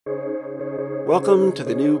Welcome to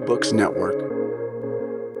the New Books Network.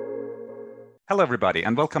 Hello, everybody,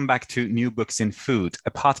 and welcome back to New Books in Food,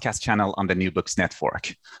 a podcast channel on the New Books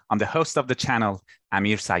Network. I'm the host of the channel,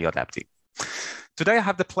 Amir Sayed-Abdi. Today, I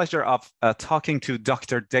have the pleasure of talking to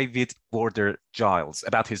Dr. David Warder Giles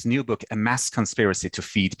about his new book, A Mass Conspiracy to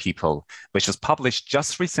Feed People, which was published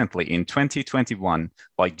just recently in 2021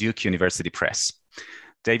 by Duke University Press.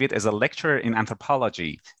 David is a lecturer in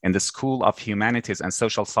anthropology in the School of Humanities and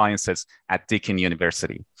Social Sciences at Deakin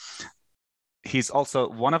University. He's also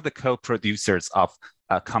one of the co-producers of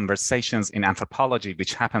Conversations in Anthropology,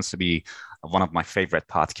 which happens to be one of my favorite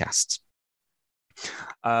podcasts.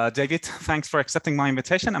 David, thanks for accepting my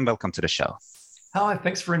invitation and welcome to the show. Hi,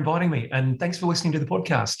 thanks for inviting me, and thanks for listening to the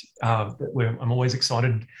podcast. I'm always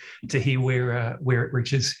excited to hear where it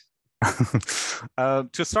reaches.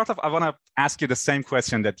 To start off, I want to ask you the same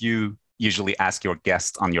question that you usually ask your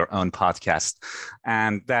guests on your own podcast.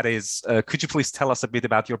 And that is, could you please tell us a bit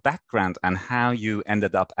about your background and how you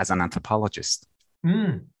ended up as an anthropologist?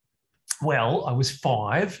 Well, I was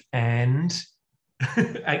 5 and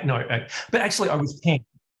but actually I was 10.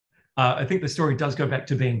 I think the story does go back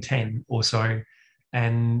to being 10 or so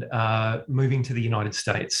and moving to the United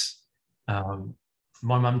States.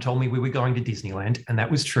 My mum told me we were going to Disneyland, and that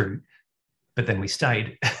was true. But then we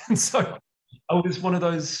stayed. And so I was one of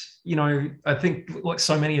those, I think like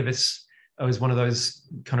so many of us, I was one of those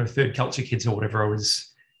kind of third culture kids or whatever. I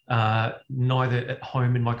was neither at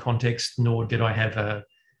home in my context, nor did I have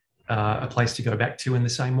a place to go back to in the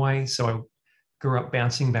same way. So I grew up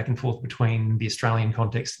bouncing back and forth between the Australian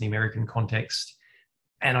context and the American context.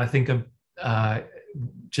 And I think I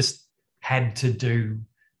just had to do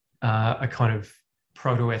a kind of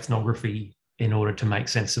proto-ethnography in order to make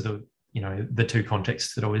sense of the two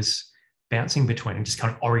contexts that I was bouncing between and just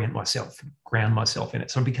kind of orient myself, ground myself in it.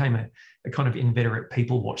 So I became a kind of inveterate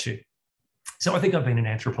people watcher. So I think I've been an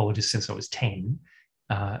anthropologist since I was 10.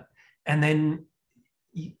 And then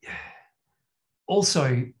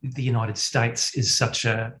also the United States is such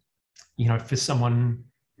a, for someone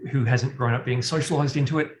who hasn't grown up being socialized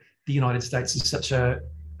into it, the United States is such a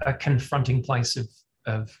confronting place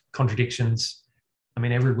of contradictions. I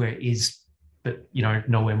mean, everywhere is, but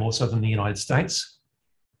nowhere more so than the United States.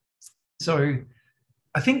 So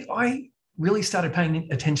I think I really started paying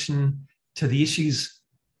attention to the issues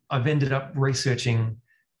I've ended up researching,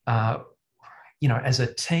 as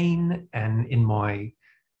a teen and in my,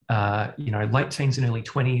 late teens and early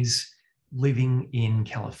 20s, living in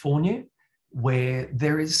California, where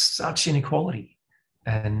there is such inequality.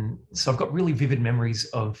 And so I've got really vivid memories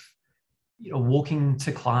of walking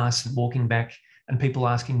to class and walking back, and people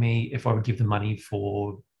asking me if I would give them money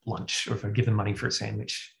for lunch or if I'd give them money for a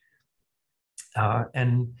sandwich.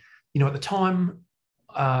 And at the time,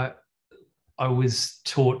 I was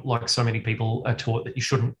taught, like so many people are taught, that you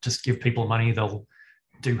shouldn't just give people money, they'll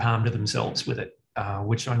do harm to themselves with it,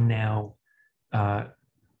 which I now, I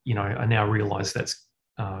now realise that's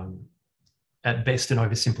at best an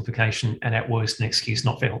oversimplification and at worst an excuse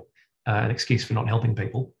for not helping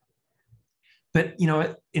people. But,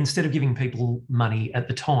 instead of giving people money at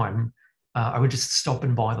the time, I would just stop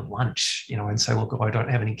and buy them lunch, and say, look, I don't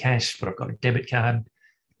have any cash, but I've got a debit card.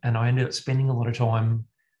 And I ended up spending a lot of time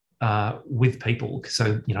with people.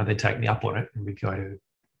 So, they'd take me up on it, and we'd go to,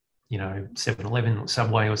 7-Eleven or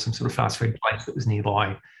Subway or some sort of fast food place that was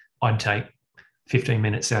nearby. I'd take 15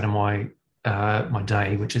 minutes out of my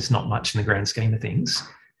day, which is not much in the grand scheme of things,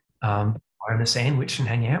 buy them a sandwich and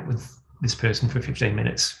hang out with this person for 15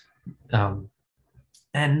 minutes.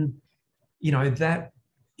 And, that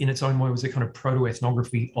in its own way was a kind of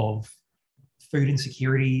proto-ethnography of food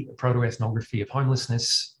insecurity, a proto-ethnography of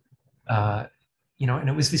homelessness, and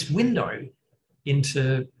it was this window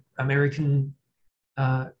into American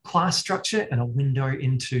class structure and a window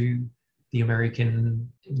into the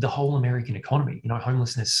whole American economy.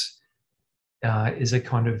 Homelessness is a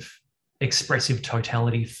kind of expressive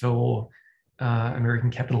totality for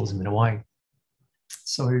American capitalism in a way.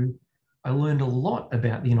 So I learned a lot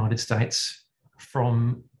about the United States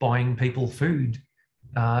from buying people food,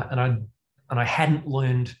 and I hadn't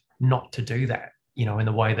learned not to do that, in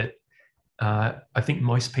the way that I think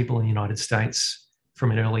most people in the United States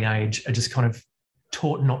from an early age are just kind of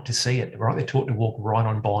taught not to see it, right? They're taught to walk right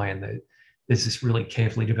on by, and there's this really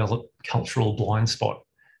carefully developed cultural blind spot,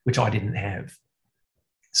 which I didn't have.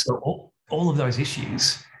 So all of those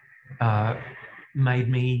issues made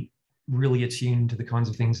me really attuned to the kinds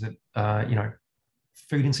of things that,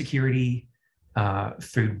 food insecurity,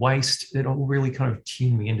 food waste, it all really kind of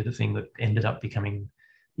tuned me into the thing that ended up becoming,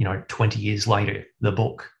 20 years later, the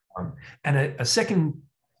book. And a second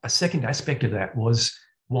aspect of that was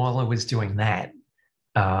while I was doing that,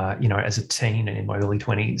 as a teen and in my early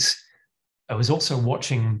 20s, I was also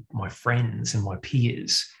watching my friends and my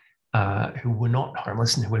peers who were not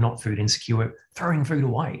homeless and who were not food insecure throwing food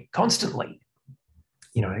away constantly.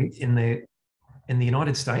 In the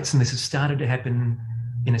United States, and this has started to happen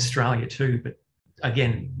in Australia too, but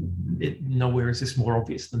again, nowhere is this more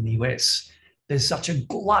obvious than the US. There's such a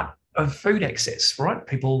glut of food excess, right?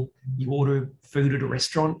 You order food at a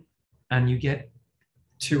restaurant and you get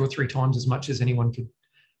 2 or 3 times as much as anyone could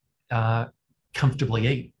comfortably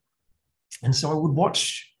eat. And so I would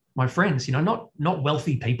watch my friends, not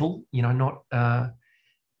wealthy people, not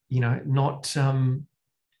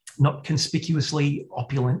conspicuously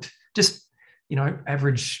opulent, just,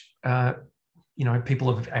 average, people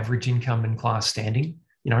of average income and class standing,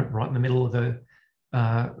 right in the middle of the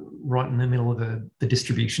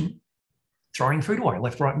distribution, throwing food away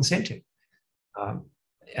left, right, and centre.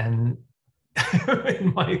 And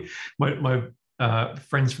my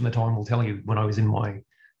friends from the time will tell you, when I was in my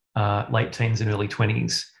late teens and early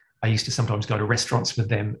 20s, I used to sometimes go to restaurants with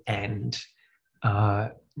them and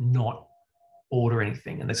not order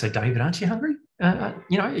anything. And they'd say, David, aren't you hungry?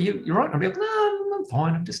 You're right. And I'd be like, no, I'm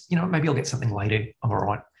fine. I'm just, maybe I'll get something later. I'm all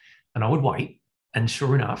right. And I would wait. And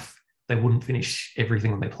sure enough, they wouldn't finish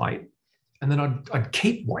everything on their plate. And then I'd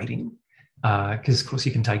keep waiting because, of course,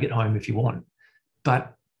 you can take it home if you want.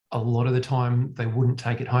 But a lot of the time, they wouldn't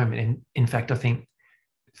take it home. And in fact, I think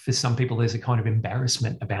for some people, there's a kind of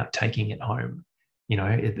embarrassment about taking it home.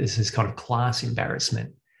 There's this kind of class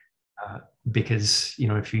embarrassment because,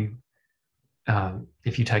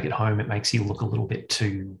 if you take it home, it makes you look a little bit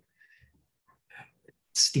too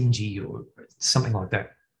stingy or something like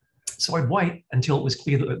that. So I'd wait until it was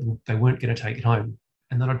clear that they weren't going to take it home,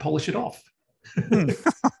 and then I'd polish it off. In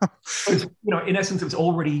essence, it was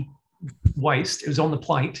already waste. It was on the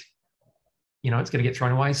plate. It's going to get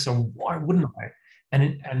thrown away. So why wouldn't I?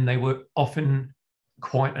 And they were often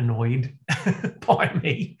quite annoyed by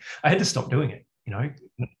me. I had to stop doing it.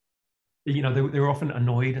 They were often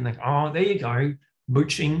annoyed and oh, there you go,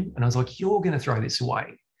 mooching. And I was like, you're going to throw this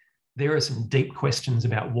away. There are some deep questions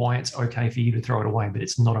about why it's okay for you to throw it away, but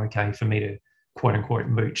it's not okay for me to quote unquote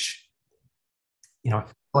mooch.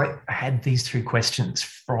 I had these 2 questions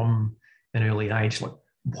from an early age, like,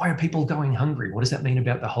 why are people going hungry? What does that mean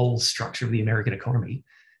about the whole structure of the American economy?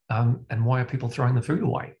 And why are people throwing the food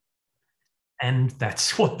away? And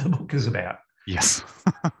that's what the book is about. Yes.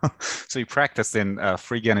 So you practiced in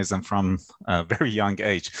freeganism from a very young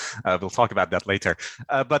age. We'll talk about that later.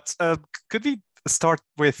 But could we start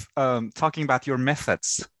with talking about your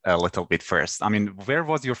methods a little bit first? I mean, where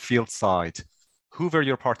was your field site? Who were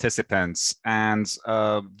your participants? And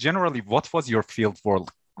generally, what was your field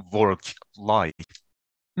work like?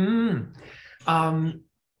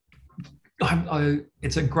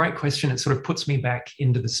 It's a great question. It sort of puts me back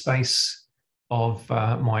into the space of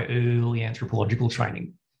my early anthropological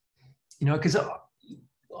training. Because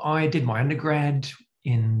I did my undergrad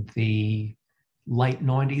in the late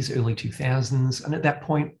 90s, early 2000s. And at that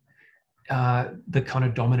point, the kind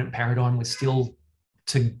of dominant paradigm was still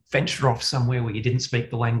to venture off somewhere where you didn't speak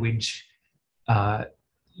the language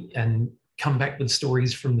and come back with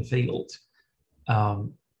stories from the field.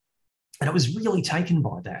 And I was really taken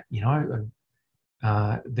by that.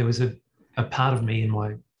 There was a part of me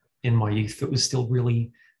in my youth that was still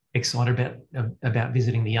really excited about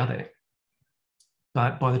visiting the other.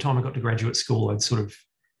 But by the time I got to graduate school, I'd sort of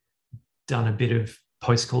done a bit of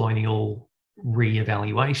post-colonial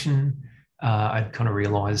re-evaluation. I'd kind of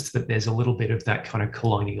realised that there's a little bit of that kind of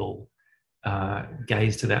colonial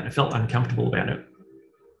gaze to that, and I felt uncomfortable about it.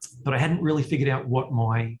 But I hadn't really figured out what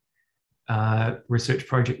my research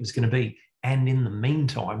project was going to be. And in the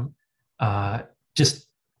meantime, just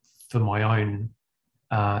for my own,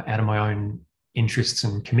 out of my own interests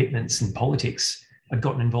and commitments in politics, I'd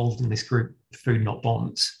gotten involved in this group, Food Not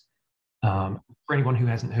Bombs. For anyone who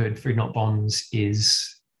hasn't heard, Food Not Bombs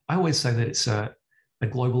is, I always say that it's a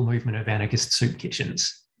global movement of anarchist soup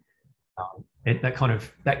kitchens.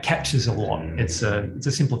 That captures a lot. It's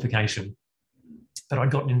a simplification. But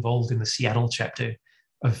I'd gotten involved in the Seattle chapter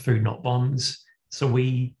of Food Not Bombs. So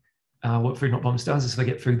what Food Not Bombs does is they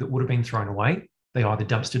get food that would have been thrown away. They either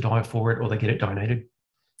dumpster dive for it or they get it donated.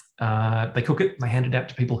 They cook it, they hand it out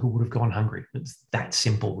to people who would have gone hungry. It's that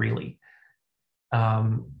simple, really.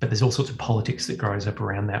 But there's all sorts of politics that grows up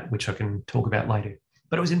around that, which I can talk about later.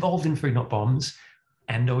 But I was involved in Food Not Bombs,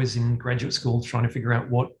 and I was in graduate school trying to figure out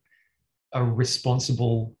what a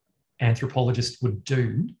responsible anthropologist would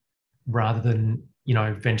do rather than,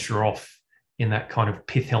 venture off in that kind of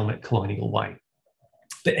pith helmet colonial way.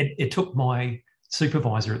 But it took my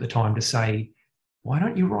supervisor at the time to say, why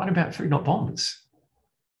don't you write about food, not bombs?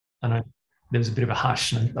 And there was a bit of a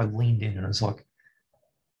hush, and I leaned in and I was like,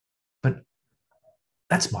 but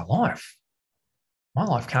that's my life. My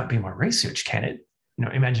life can't be my research, can it?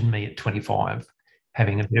 Imagine me at 25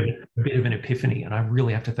 having a bit of an epiphany. And I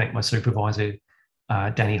really have to thank my supervisor,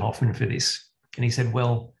 Danny Hoffman, for this. And he said,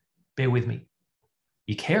 well, bear with me.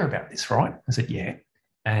 You care about this, right? I said, yeah.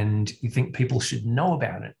 And you think people should know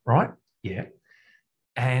about it, right? Yeah.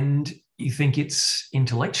 And you think it's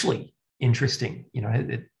intellectually interesting. There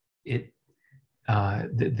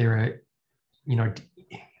are,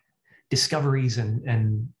 discoveries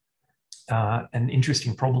and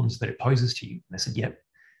interesting problems that it poses to you. And I said, yep.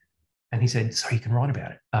 And he said, so you can write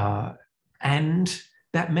about it. And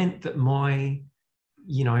that meant that my,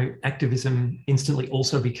 activism instantly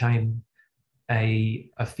also became a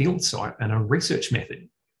field site and a research method.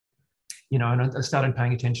 And I started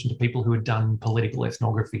paying attention to people who had done political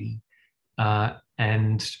ethnography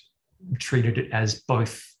and treated it as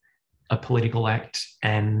both a political act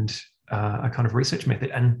and a kind of research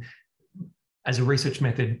method. And as a research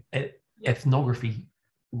method, ethnography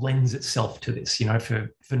lends itself to this.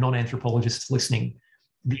 For non-anthropologists listening,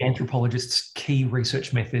 the anthropologist's key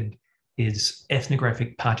research method is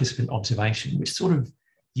ethnographic participant observation, which sort of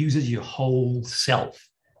uses your whole self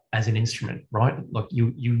as an instrument, right? Like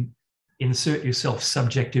you insert yourself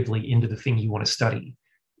subjectively into the thing you want to study.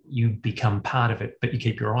 You become part of it, but you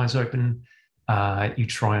keep your eyes open. You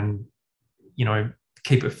try and,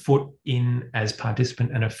 keep a foot in as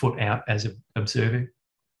participant and a foot out as an observer.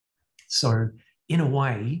 So in a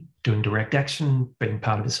way, doing direct action, being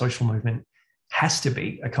part of a social movement has to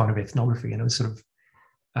be a kind of ethnography. And it was sort of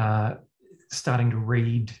starting to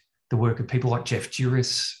read the work of people like Jeff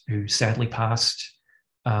Duris, who sadly passed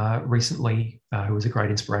recently, who was a great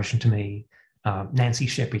inspiration to me. Nancy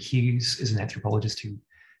Shepherd Hughes is an anthropologist who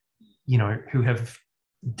have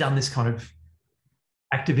done this kind of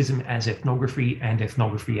activism as ethnography and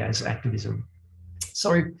ethnography as activism.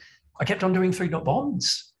 So I kept on doing food, not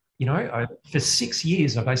bombs. For 6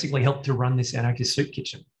 years, I basically helped to run this anarchist soup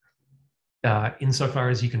kitchen. Insofar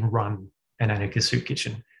as you can run an anarchist soup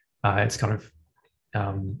kitchen, it's kind of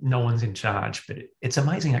no one's in charge, but it's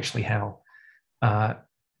amazing actually how a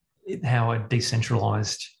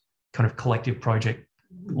decentralized kind of collective project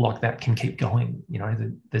like that can keep going.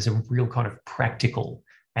 There's a real kind of practical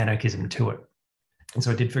anarchism to it. And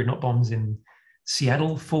so I did Food Not Bombs in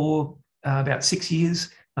Seattle for about 6 years,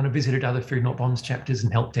 and I visited other Food Not Bombs chapters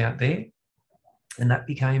and helped out there. And that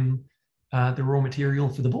became the raw material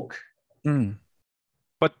for the book. Mm.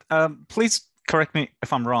 But please correct me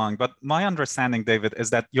if I'm wrong, but my understanding, David, is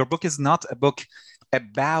that your book is not a book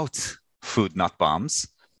about food, not bombs,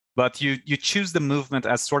 but you choose the movement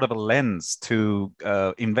as sort of a lens to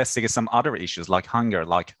investigate some other issues like hunger,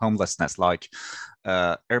 like homelessness, like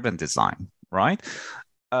urban design, right?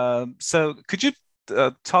 So could you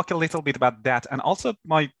talk a little bit about that? And also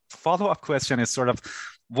my follow-up question is sort of,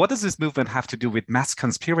 what does this movement have to do with mass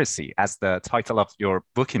conspiracy, as the title of your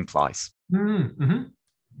book implies? Mm-hmm.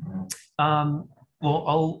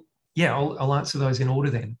 Well, I'll answer those in order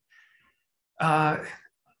then.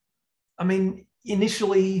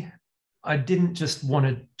 Initially, I didn't just want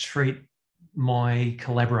to treat my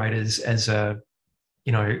collaborators as an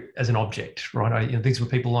object, right? These were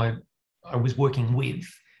people I was working with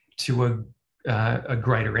to a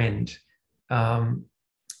greater end, and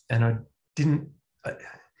I didn't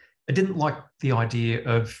like the idea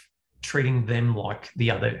of treating them like the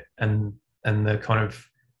other and the kind of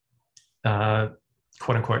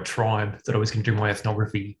quote unquote tribe that I was going to do my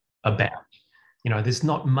ethnography about. There's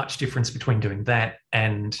not much difference between doing that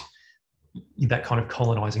and that kind of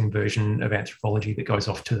colonizing version of anthropology that goes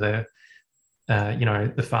off to the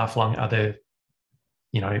far-flung other,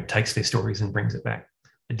 takes their stories and brings it back.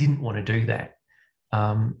 I didn't want to do that.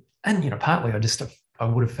 And partly I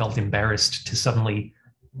would have felt embarrassed to suddenly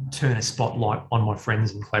turn a spotlight on my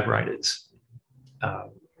friends and collaborators.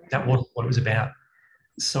 That wasn't what it was about.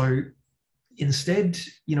 So instead,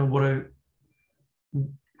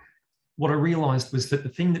 what I realized was that the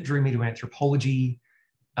thing that drew me to anthropology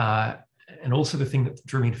and also the thing that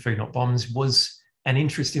drew me to Food Not Bombs was an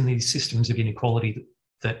interest in these systems of inequality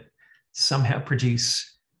that somehow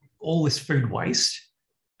produce all this food waste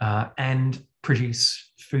and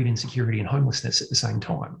produce food insecurity and homelessness at the same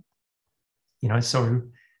time. So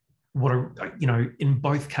in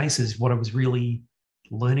both cases, what I was really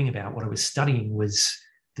learning about, what I was studying was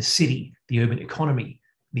the city, the urban economy,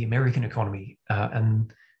 the American economy,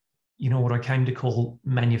 and what I came to call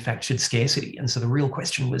manufactured scarcity. And so the real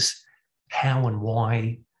question was, how and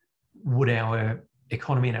why would our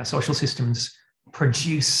economy and our social systems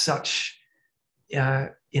produce such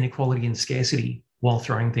inequality and scarcity while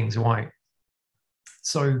throwing things away.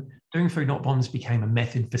 So doing Food Not Bombs became a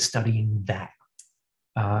method for studying that.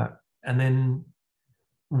 And then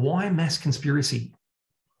why mass conspiracy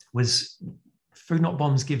was Food Not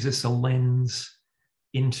Bombs gives us a lens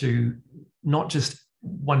into not just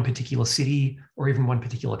one particular city or even one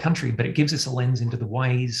particular country, but it gives us a lens into the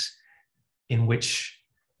ways in which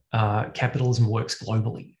capitalism works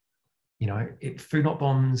globally. Food Not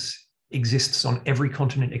Bombs exists on every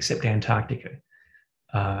continent except Antarctica.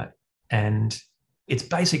 And its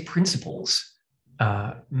basic principles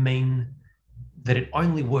mean that it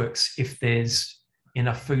only works if there's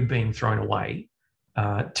enough food being thrown away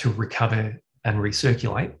to recover and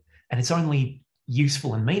recirculate. And it's only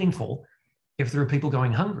useful and meaningful if there are people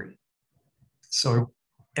going hungry. So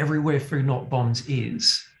everywhere Food Not Bombs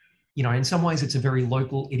is, in some ways it's a very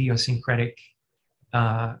local, idiosyncratic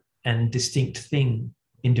and distinct thing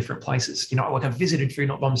in different places. Like I've visited Food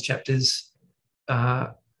Not Bombs chapters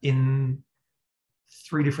in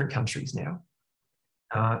 3 different countries now.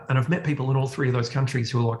 And I've met people in all 3 of those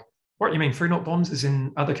countries who are like, what, you mean Food Not Bombs is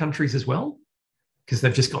in other countries as well? Because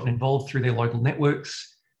they've just gotten involved through their local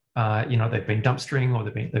networks. They've been dumpstering or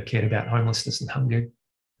they've cared about homelessness and hunger.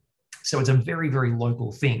 So it's a very, very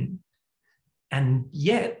local thing. And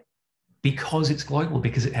yet, because it's global,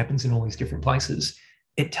 because it happens in all these different places,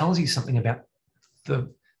 it tells you something about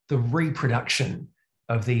the reproduction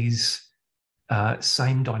of these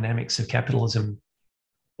same dynamics of capitalism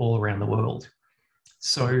all around the world.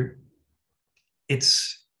 So it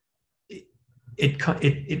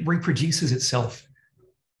reproduces itself,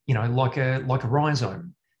 like a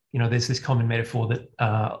rhizome. There's this common metaphor that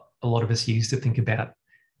a lot of us use to think about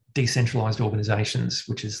decentralized organizations,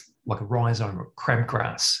 which is like a rhizome or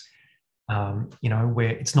crabgrass, where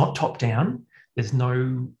it's not top down. There's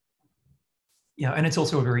no, and it's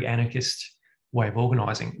also a very anarchist way of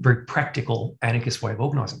organizing, very practical anarchist way of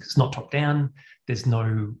organizing, because it's not top down. There's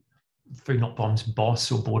no Food Not Bombs boss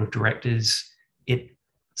or board of directors. It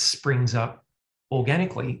springs up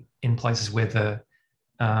organically in places where the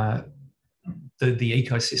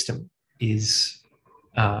ecosystem is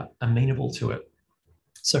amenable to it.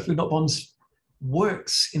 So Food Not Bombs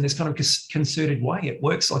works in this kind of concerted way. It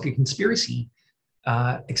works like a conspiracy,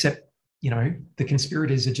 except, the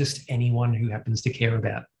conspirators are just anyone who happens to care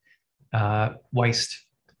about waste,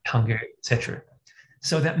 hunger, etc.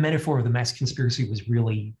 So that metaphor of the mass conspiracy was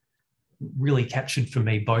really, really captured for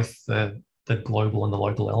me, both the global and the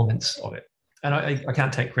local elements of it. And I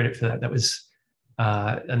can't take credit for that. That was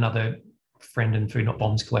another friend and Food Not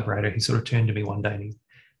Bombs collaborator who sort of turned to me one day and he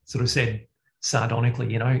sort of said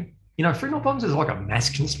sardonically, Food Not Bombs is like a mass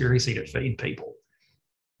conspiracy to feed people.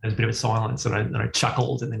 There's a bit of a silence and I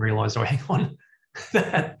chuckled and then realised, oh, hang on,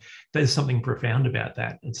 there's something profound about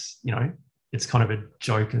that. It's, it's kind of a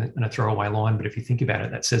joke and a throwaway line, but if you think about it,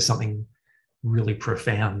 that says something really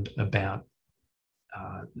profound about,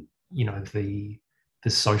 the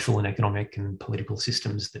social and economic and political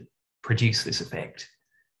systems that produce this effect.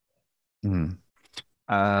 Mm.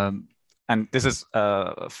 And this is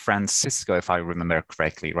Francisco, if I remember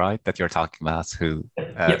correctly, right? That you're talking about, who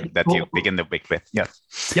you begin the book with. Yeah.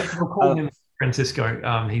 Yep, we'll call him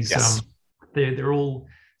Francisco. He's yes. They're all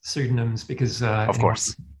pseudonyms because of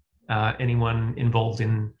course, anyone involved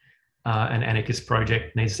in an anarchist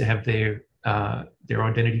project needs to have their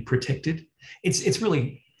identity protected. It's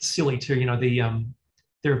really silly too.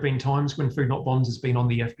 There have been times when Food Not Bombs has been on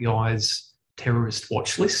the FBI's terrorist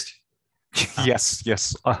watch list. Yes.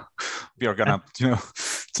 We are gonna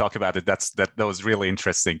talk about it. That was really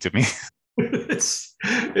interesting to me. It's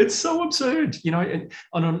so absurd, and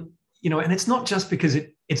it's not just because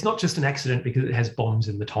it's not just an accident because it has bombs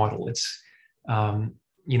in the title. It's the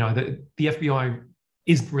FBI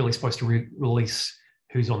isn't really supposed to release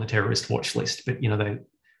who's on the terrorist watch list, but they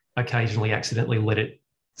occasionally accidentally let it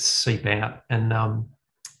seep out, and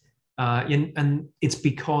it's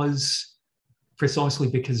precisely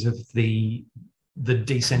because of the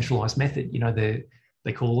decentralized method.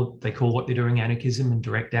 They call what they're doing anarchism and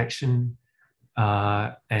direct action,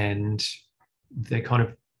 and they kind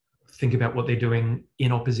of think about what they're doing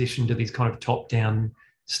in opposition to these kind of top-down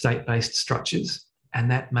state-based structures, and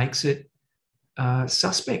that makes it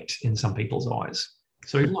suspect in some people's eyes.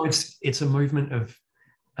 So it's a movement of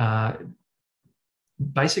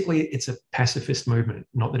basically it's a pacifist movement.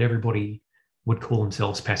 Not that everybody would call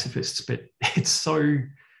themselves pacifists, but it's so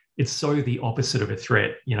the opposite of a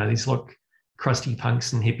threat. These like crusty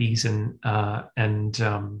punks and hippies and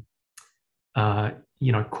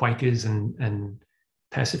Quakers and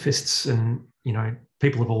pacifists and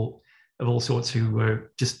people of all sorts who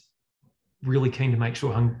were just really keen to make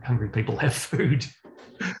sure hungry people have food.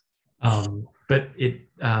 But it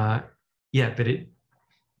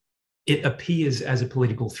appears as a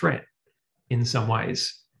political threat in some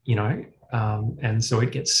ways, and so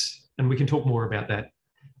it gets, and we can talk more about that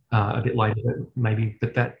a bit later,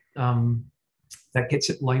 but that gets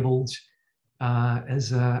it labelled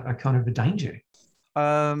as a kind of a danger.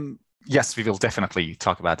 Yes, we will definitely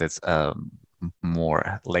talk about it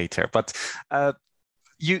more later. But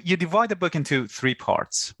you divide the book into 3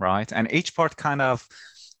 parts, right? And each part kind of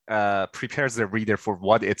prepares the reader for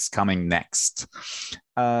what it's coming next,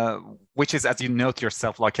 which is, as you note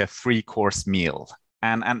yourself, like a 3-course meal.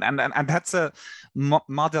 And that's a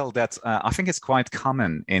model that I think is quite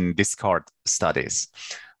common in discard studies.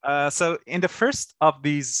 So in the first of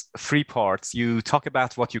these 3 parts, you talk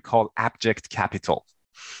about what you call abject capital,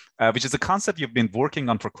 which is a concept you've been working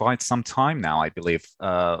on for quite some time now, I believe.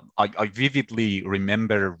 I vividly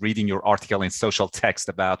remember reading your article in Social Text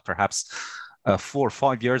about perhaps 4 or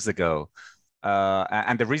 5 years ago.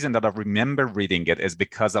 And the reason that I remember reading it is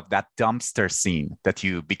because of that dumpster scene that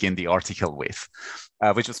you begin the article with,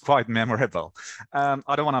 which was quite memorable.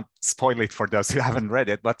 I don't want to spoil it for those who haven't read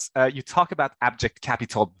it, but you talk about abject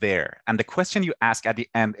capital there. And the question you ask at the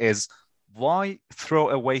end is, why throw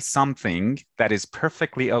away something that is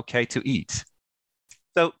perfectly okay to eat?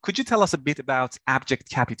 So could you tell us a bit about abject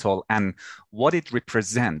capital and what it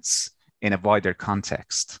represents in a wider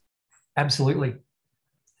context? Absolutely.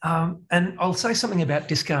 And I'll say something about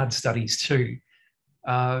discard studies too.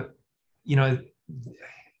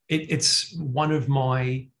 It's one of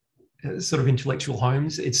my sort of intellectual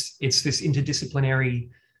homes. It's this interdisciplinary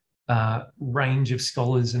range of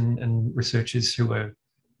scholars and researchers who are,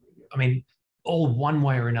 all one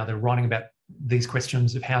way or another writing about these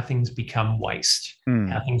questions of how things become waste,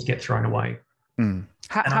 how things get thrown away.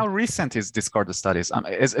 How recent is discarded studies?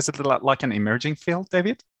 Is it like an emerging field,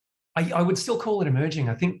 David? I would still call it emerging.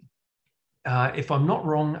 I think, if I'm not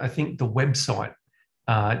wrong, I think the website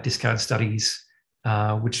Discard Studies,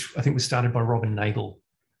 which I think was started by Robin Nagel,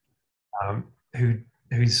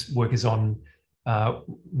 whose work is on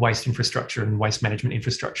waste infrastructure and waste management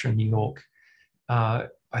infrastructure in New York.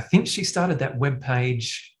 I think she started that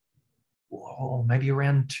webpage maybe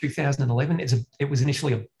around 2011. It was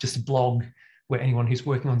initially just a blog where anyone who's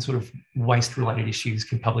working on sort of waste-related issues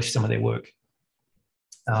can publish some of their work.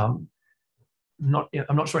 I'm not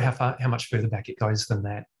sure how much further back it goes than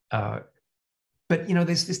that. But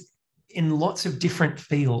there's this, in lots of different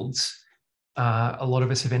fields, a lot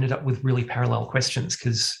of us have ended up with really parallel questions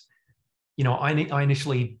because, I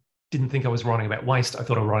initially didn't think I was writing about waste. I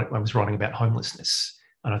thought I was writing about homelessness,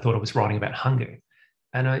 and I thought I was writing about hunger.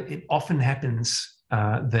 And it often happens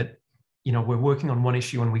that, we're working on one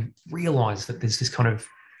issue and we realise that there's this kind of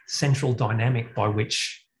central dynamic by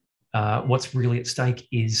which what's really at stake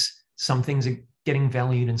is some things are getting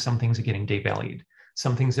valued and some things are getting devalued.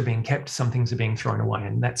 Some things are being kept, some things are being thrown away.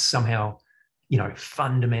 And that's somehow,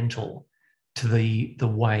 fundamental to the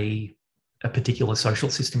way a particular social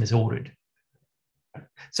system is ordered.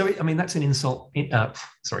 So, that's an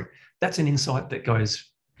that's an insight that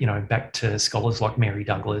goes, back to scholars like Mary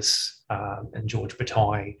Douglas and George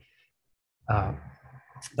Bataille.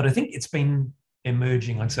 But I think it's been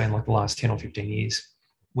emerging, I'd say, in like the last 10 or 15 years,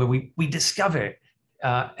 where we discover,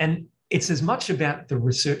 and it's as much about the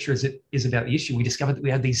researcher as it is about the issue. We discovered that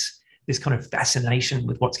we had this kind of fascination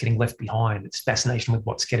with what's getting left behind. It's fascination with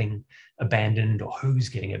what's getting abandoned or who's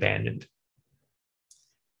getting abandoned.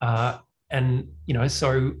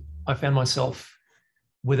 So I found myself,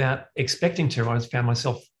 without expecting to, I found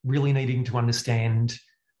myself really needing to understand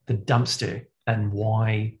the dumpster and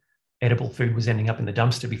why edible food was ending up in the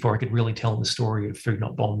dumpster before I could really tell the story of Food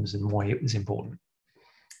Not Bombs and why it was important.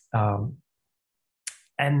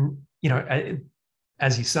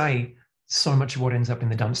 As you say, so much of what ends up in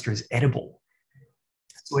the dumpster is edible.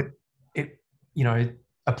 So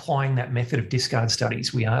applying that method of discard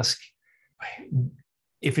studies, we ask,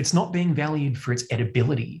 if it's not being valued for its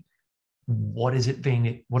edibility, what is it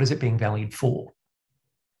being valued for?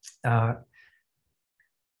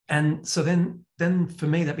 And so then for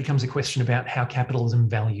me, that becomes a question about how capitalism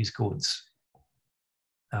values goods.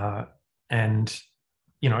 And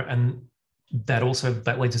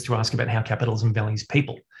that leads us to ask about how capitalism values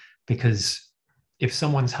people, because if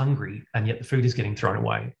someone's hungry and yet the food is getting thrown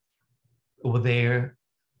away, or their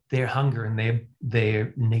hunger and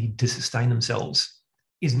their need to sustain themselves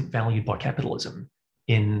isn't valued by capitalism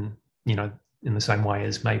in the same way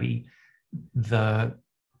as maybe the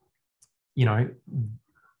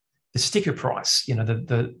sticker price,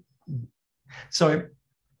 so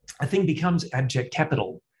I think becomes abject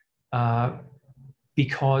capital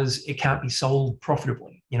because it can't be sold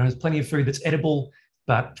profitably. There's plenty of food that's edible,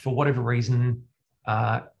 but for whatever reason,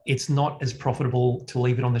 it's not as profitable to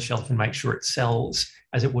leave it on the shelf and make sure it sells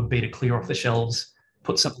as it would be to clear off the shelves,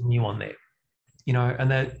 put something new on there. And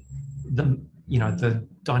that the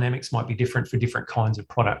dynamics might be different for different kinds of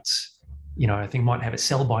products. I think it might have a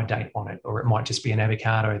sell-by date on it, or it might just be an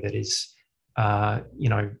avocado that is,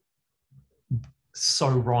 so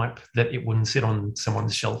ripe that it wouldn't sit on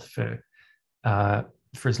someone's shelf for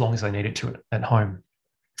as long as they need it to at home.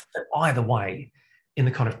 But either way, in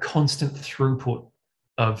the kind of constant throughput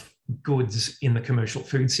of goods in the commercial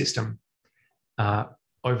food system,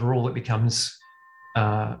 overall it becomes,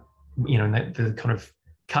 the kind of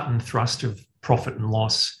cut and thrust of profit and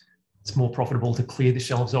loss. It's more profitable to clear the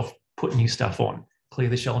shelves off, put new stuff on, clear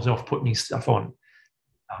the shelves off, put new stuff on.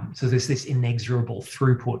 So there's this inexorable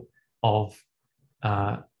throughput of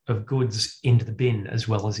goods into the bin as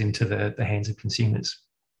well as into the hands of consumers.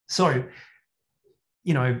 So,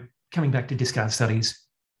 coming back to discard studies,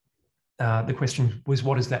 the question was,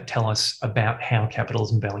 what does that tell us about how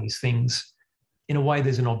capitalism values things? In a way,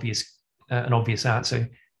 there's an obvious answer.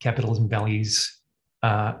 Capitalism values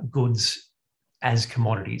goods as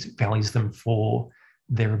commodities. It values them for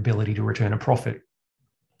their ability to return a profit.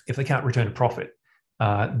 If they can't return a profit,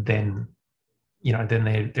 then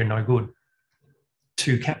they're no good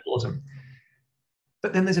to capitalism.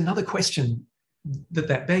 But then there's another question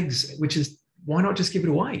that begs, which is, why not just give it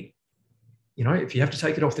away? If you have to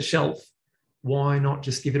take it off the shelf, why not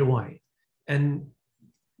just give it away? And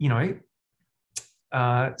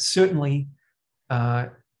certainly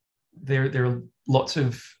there are lots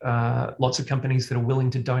of companies that are willing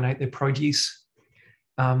to donate their produce,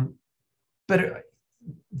 but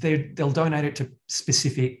they'll donate it to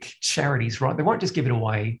specific charities, right? They won't just give it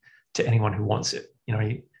away to anyone who wants it.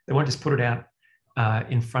 They won't just put it out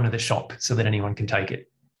in front of the shop so that anyone can take it.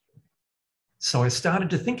 So I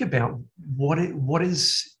started to think about what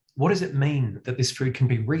does it mean that this food can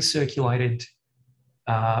be recirculated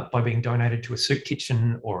by being donated to a soup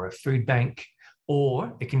kitchen or a food bank,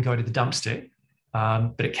 or it can go to the dumpster,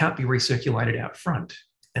 but it can't be recirculated out front.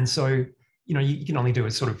 And so, you can only do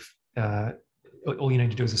a sort of, all you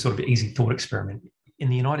need to do is a sort of easy thought experiment. In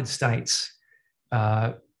the United States,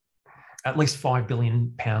 at least 5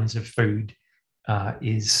 billion pounds of food at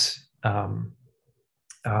least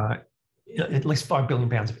 5 billion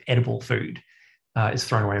pounds of edible food is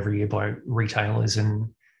thrown away every year by retailers and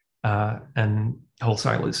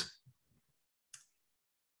wholesalers.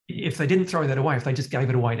 If they didn't throw that away, if they just gave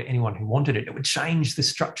it away to anyone who wanted it, it would change the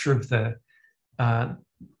structure of the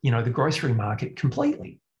grocery market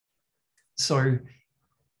completely. So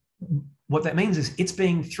what that means is it's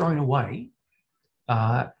being thrown away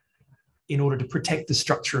in order to protect the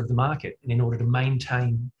structure of the market and in order to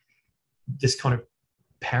maintain this kind of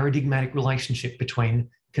paradigmatic relationship between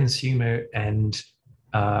consumer and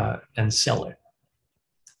seller.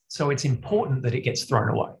 So it's important that it gets thrown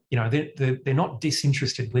away. They're not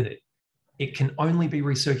disinterested with it. It can only be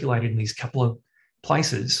recirculated in these couple of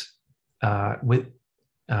places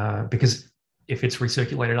because if it's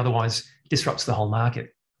recirculated otherwise, disrupts the whole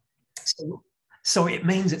market. So it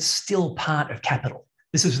means it's still part of capital.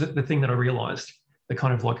 This is the thing that I realized, the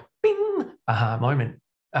kind of like bing aha moment,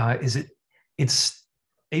 is it's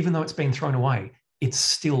even though it's been thrown away, it's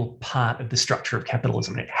still part of the structure of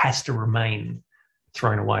capitalism and it has to remain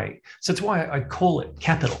thrown away. So that's why I call it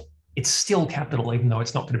capital. It's still capital, even though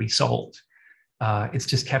it's not going to be sold. It's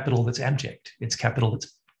just capital that's abject. It's capital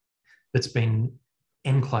that's been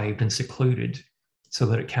enclaved and secluded so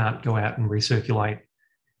that it can't go out and recirculate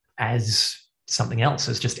as something else,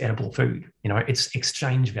 as just edible food. Its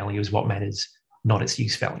exchange value is what matters, not its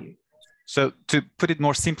use value. So to put it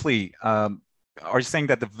more simply, are you saying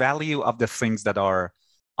that the value of the things that are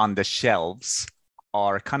on the shelves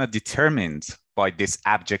are kind of determined by this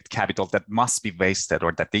abject capital that must be wasted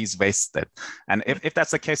or that is wasted? And if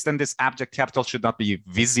that's the case, then this abject capital should not be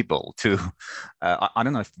visible to, I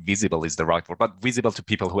don't know if visible is the right word, but visible to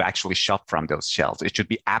people who actually shop from those shelves. It should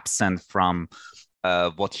be absent from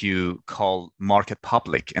what you call market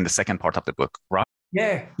public in the second part of the book, right?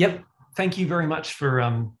 Yeah, yep. Thank you very much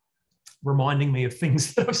for reminding me of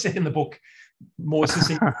things that I've said in the book more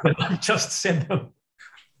succinctly than I've just said them.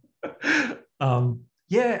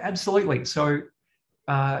 Yeah, absolutely. So,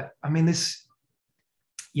 this,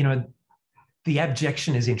 the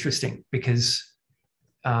abjection is interesting because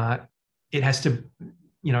it has to,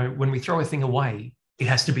 when we throw a thing away, it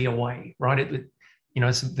has to be away, right?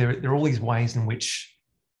 So there are all these ways in which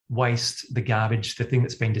waste, the garbage, the thing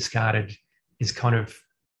that's been discarded is kind of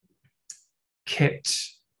kept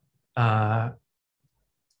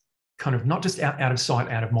kind of not just out of sight,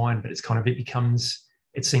 out of mind, but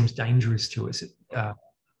it seems dangerous to us. I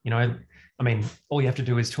mean, all you have to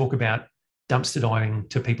do is talk about dumpster diving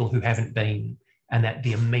to people who haven't been, and that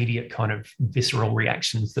the immediate kind of visceral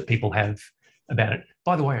reactions that people have about it.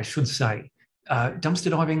 By the way, I should say, dumpster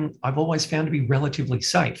diving, I've always found to be relatively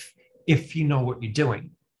safe if you know what you're doing.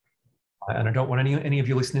 And I don't want any of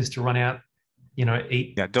your listeners to run out,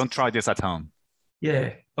 eat. Yeah, don't try this at home.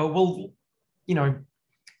 Yeah. Well,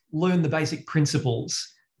 learn the basic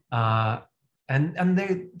principles. And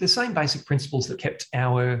they're the same basic principles that kept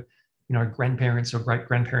our, grandparents or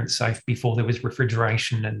great-grandparents safe before there was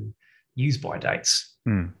refrigeration and use-by dates.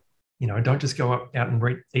 Don't just go out and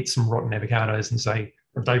eat some rotten avocados and say,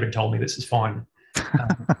 well, David told me this is fine.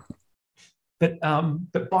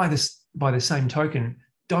 But by the same token,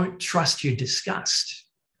 don't trust your disgust,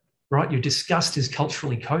 right? Your disgust is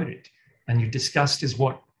culturally coded, and your disgust is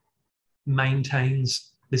what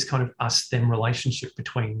maintains this kind of us-them relationship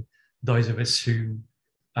between those of us who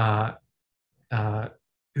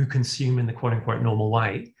consume in the quote-unquote normal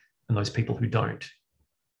way and those people who don't.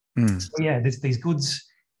 So yeah, these goods,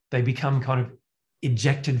 they become kind of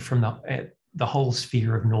ejected from the whole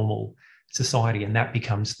sphere of normal society, and that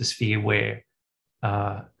becomes the sphere where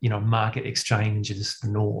market exchange is the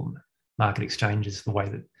norm. Market exchange is the way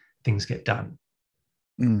that things get done.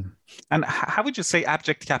 And how would you say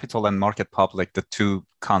abject capital and market public, the two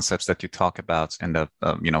concepts that you talk about in the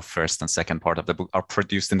first and second part of the book, are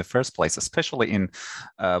produced in the first place, especially in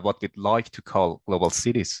what we'd like to call global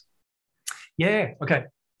cities? Yeah. Okay.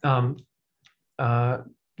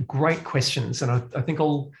 Great questions, and I think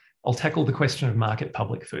I'll tackle the question of market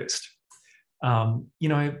public first.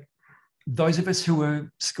 Those of us who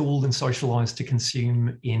are schooled and socialized to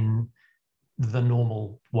consume in the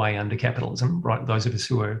normal way under capitalism, right? Those of us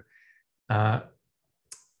who are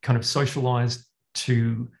kind of socialized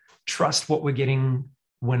to trust what we're getting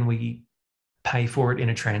when we pay for it in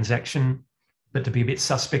a transaction, but to be a bit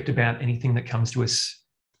suspect about anything that comes to us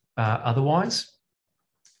otherwise.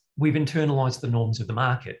 We've internalized the norms of the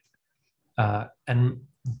market, and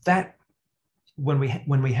that when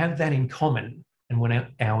we have that in common, and when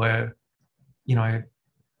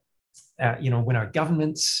when our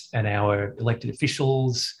governments and our elected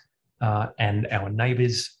officials and our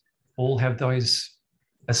neighbours all have those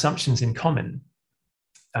assumptions in common,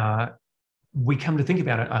 we come to think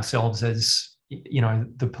about it ourselves as,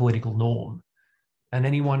 the political norm. And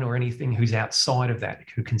anyone or anything who's outside of that,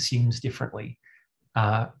 who consumes differently,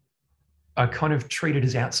 are kind of treated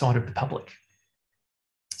as outside of the public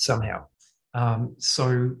somehow.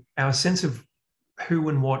 So our sense of who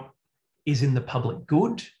and what is in the public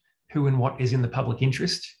good, who and what is in the public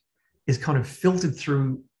interest, is kind of filtered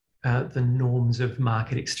through the norms of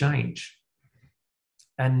market exchange.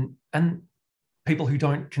 And people who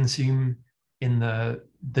don't consume in the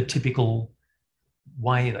typical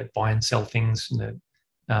way, they buy and sell things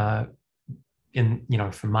for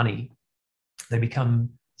money, they become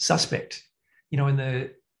suspect. In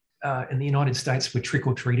the United States, where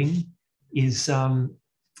trick-or-treating is the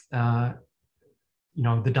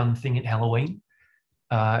done thing at Halloween.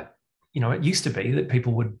 It used to be that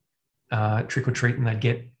people would trick or treat and they'd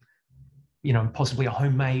get, possibly a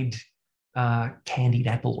homemade candied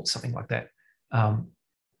apple or something like that.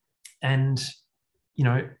 And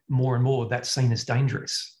more and more that's seen as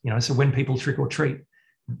dangerous. So when people trick or treat,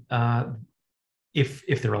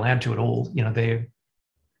 if they're allowed to at all,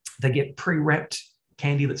 they get pre-wrapped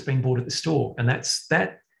candy that's been bought at the store, and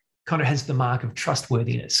that kind of has the mark of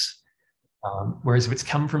trustworthiness. Whereas if it's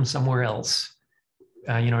come from somewhere else,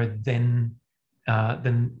 then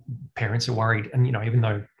parents are worried. And, even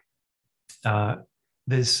though I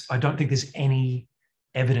don't think there's any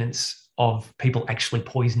evidence of people actually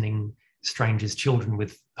poisoning strangers' children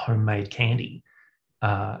with homemade candy,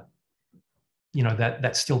 that's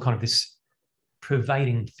still kind of this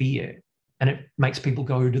pervading fear. And it makes people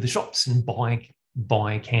go to the shops and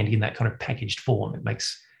buy candy in that kind of packaged form.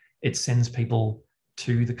 It sends people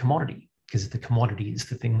to the commodity, because the commodity is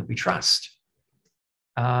the thing that we trust.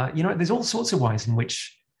 There's all sorts of ways in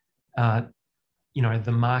which, the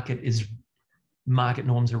market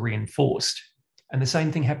norms are reinforced. And the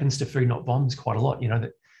same thing happens to Food Not Bombs quite a lot.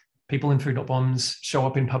 That people in Food Not Bombs show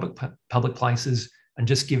up in public places and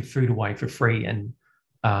just give food away for free. And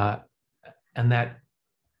that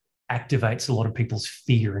activates a lot of people's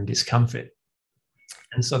fear and discomfort.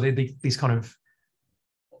 And so there are these kind of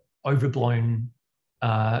overblown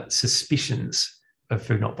suspicions of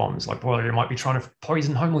Food Not Bombs, like, well, you might be trying to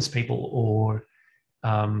poison homeless people, or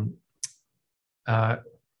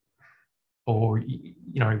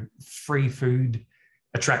free food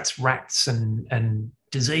attracts rats and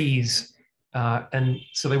disease. And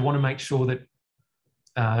so they want to make sure that,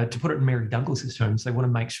 to put it in Mary Douglas's terms, they want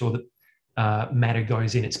to make sure that matter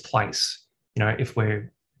goes in its place. You know, if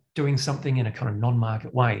we're doing something in a kind of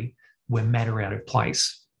non-market way, we're matter out of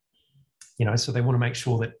place. You know, so they want to make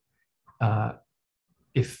sure that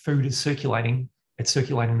if food is circulating, it's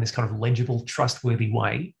circulating in this kind of legible, trustworthy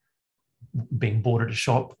way, being bought at a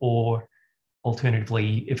shop, or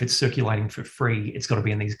alternatively, if it's circulating for free, it's got to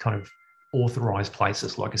be in these kind of authorized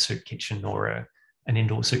places like a soup kitchen or an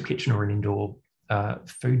indoor soup kitchen or an indoor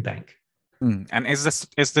food bank. And is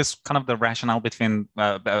this kind of the rationale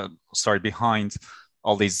behind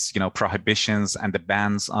all these, you know, prohibitions and the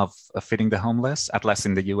bans of feeding the homeless, at least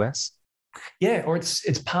in the US? Yeah, or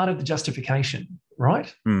it's part of the justification,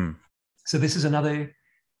 right? So this is another,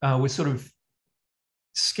 we're sort of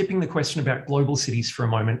skipping the question about global cities for a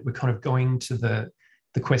moment. We're kind of going to the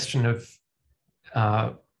question of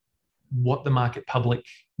what the market public,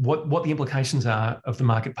 what the implications are of the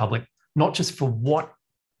market public, not just for what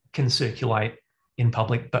can circulate in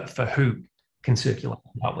public, but for who can circulate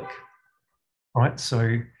in public, right?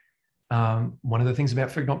 So one of the things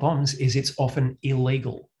about Food Not Bombs is it's often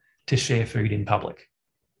illegal to share food in public.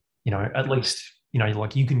 You know, at least, you know,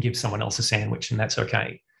 like you can give someone else a sandwich and that's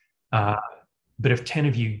okay. But if 10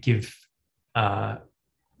 of you give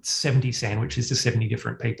 70 sandwiches to 70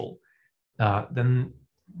 different people, then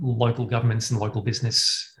local governments and local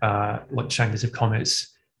business, like chambers of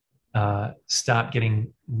commerce, start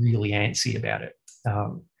getting really antsy about it.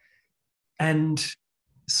 And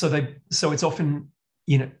so it's often,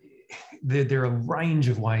 you know, there are a range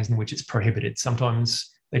of ways in which it's prohibited. Sometimes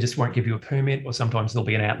they just won't give you a permit, or sometimes there'll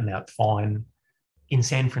be an out-and-out fine. In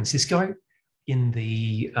San Francisco, in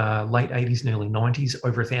the late 80s and early 90s,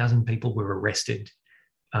 over 1,000 people were arrested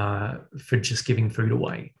for just giving food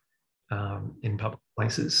away in public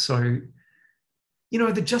places. So, you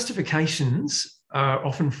know, the justifications are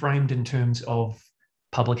often framed in terms of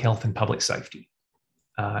public health and public safety.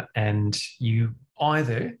 And you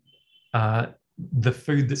either, the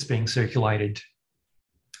food that's being circulated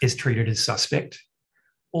is treated as suspect,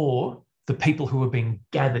 or the people who are being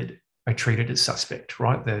gathered are treated as suspect,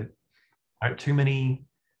 right? There are too many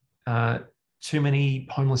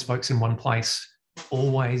homeless folks in one place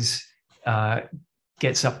always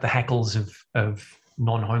gets up the hackles of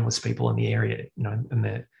non-homeless people in the area, you know,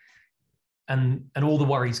 and all the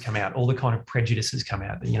worries come out, all the kind of prejudices come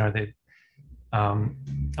out. You know,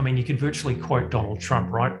 I mean, you could virtually quote Donald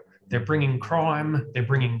Trump, right? They're bringing crime, they're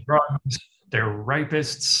bringing drugs, they're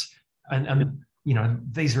rapists, and you know,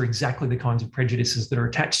 these are exactly the kinds of prejudices that are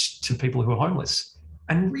attached to people who are homeless.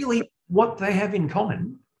 And really, what they have in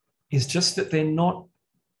common is just that they're not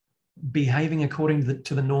behaving according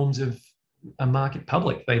to the norms of a market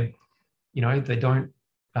public. They, you know, they don't,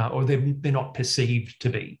 or they're not perceived to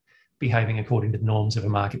be behaving according to the norms of a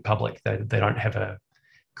market public. They don't have a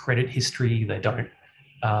credit history. They don't.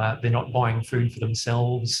 They're not buying food for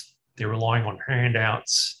themselves. They're relying on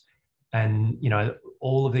handouts, and you know,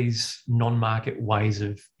 all of these non-market ways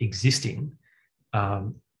of existing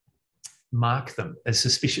mark them as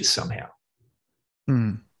suspicious somehow.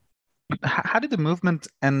 How did the movement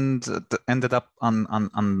ended up on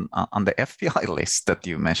the FBI list that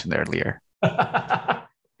you mentioned earlier?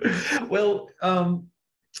 Well,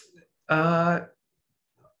 I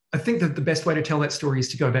think that the best way to tell that story is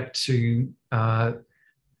to go back to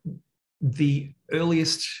the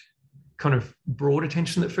earliest kind of broad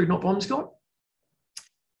attention that Food Not Bombs got,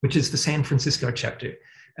 which is the San Francisco chapter.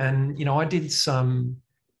 And, you know, I did some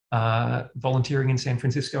volunteering in San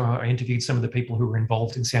Francisco. I interviewed some of the people who were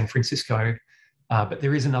involved in San Francisco. But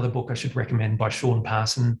there is another book I should recommend by Sean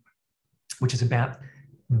Parson, which is about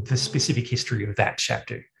the specific history of that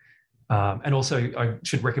chapter. And also I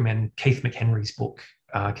should recommend Keith McHenry's book.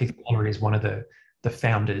 Keith McHenry is one of the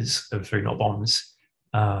founders of Food Not Bombs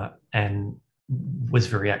and was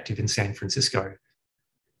very active in San Francisco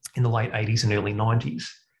in the late 80s and early 90s.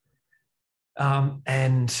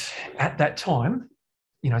 And at that time,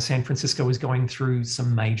 you know, San Francisco was going through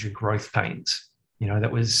some major growth pains. You know,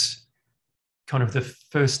 that was kind of the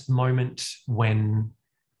first moment when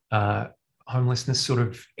homelessness sort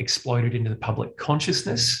of exploded into the public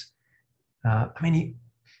consciousness. I mean,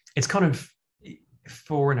 it's kind of,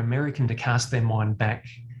 for an American to cast their mind back,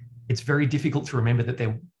 it's very difficult to remember that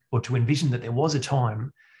or to envision that there was a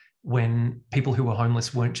time when people who were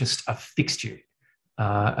homeless weren't just a fixture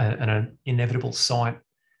and an inevitable sight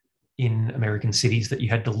in American cities that you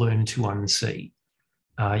had to learn to unsee.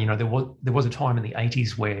 You know, there was a time in the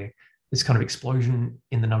 80s where this kind of explosion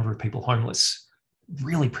in the number of people homeless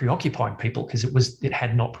really preoccupied people because it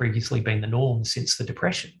had not previously been the norm since the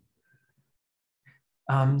Depression.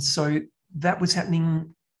 So that was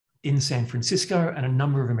happening in San Francisco and a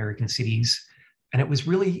number of American cities. And it was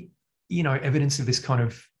really, evidence of this kind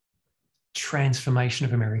of transformation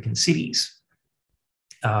of American cities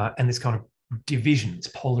and this kind of division, this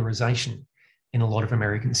polarization in a lot of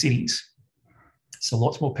American cities. So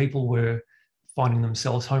lots more people were finding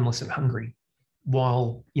themselves homeless and hungry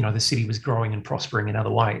while, the city was growing and prospering in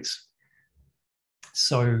other ways.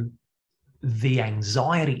 So the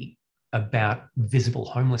anxiety about visible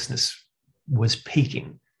homelessness was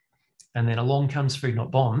peaking. And then along comes Food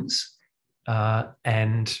Not Bombs,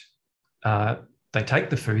 and they take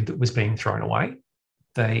the food that was being thrown away,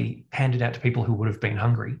 they hand it out to people who would have been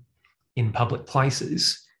hungry in public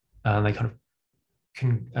places. They kind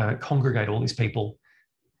of congregate all these people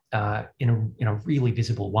in a really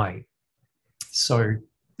visible way. So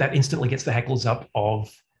that instantly gets the hackles up of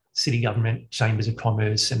city government, chambers of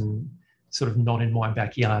commerce, and sort of not in my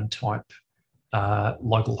backyard type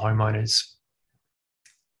local homeowners.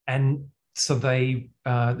 And so the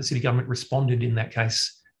city government responded in that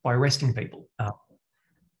case by arresting people.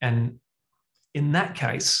 And in that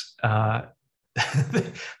case,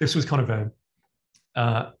 this was kind of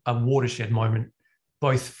a watershed moment,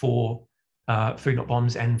 both for Food Not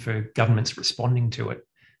Bombs and for governments responding to it,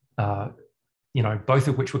 both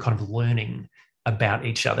of which were kind of learning about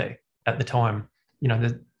each other at the time.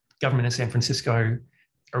 The government of San Francisco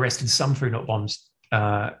arrested some Food Not Bombs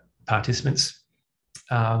participants,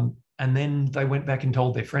 and then they went back and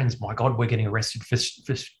told their friends, my God, we're getting arrested for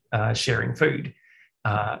sharing food.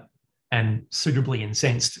 And suitably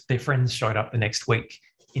incensed, their friends showed up the next week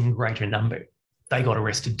in greater number. They got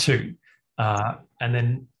arrested too. And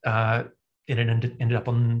then it ended up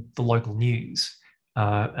on the local news,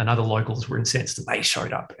 and other locals were incensed and they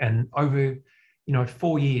showed up. And over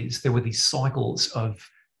 4 years, there were these cycles of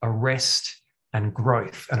arrest and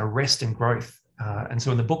growth and arrest and growth. And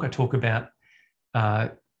so in the book, I talk about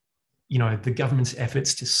the government's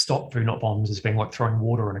efforts to stop Food Not Bombs as being like throwing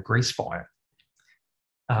water on a grease fire.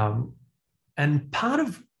 And part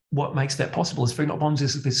of what makes that possible is Food Not Bombs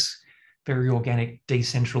is this very organic,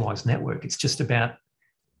 decentralized network. It's just about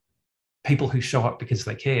people who show up because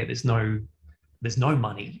they care. There's no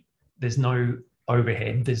money, there's no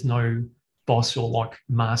overhead, there's no boss or like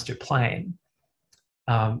master plan.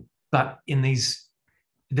 But there's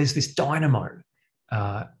this dynamo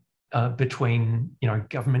between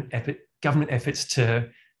government efforts to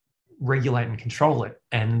regulate and control it,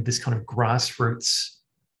 and this kind of grassroots,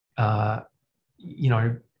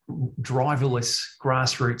 driverless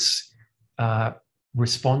grassroots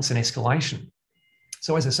response and escalation.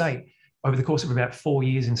 So as I say, over the course of about 4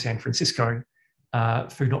 years in San Francisco,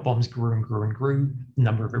 Food Not Bombs grew and grew and grew. The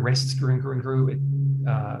number of arrests grew and grew and grew. It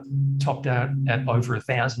topped out at over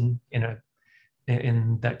 1,000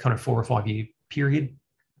 in that kind of 4 or 5 year period.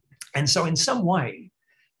 And so in some way,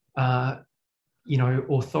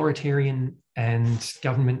 authoritarian and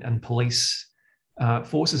government and police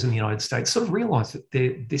forces in the United States sort of realized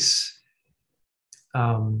that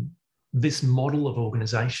this model of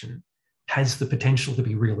organization has the potential to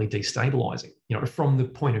be really destabilizing, from the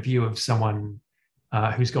point of view of someone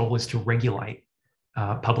whose goal is to regulate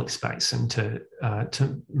public space and to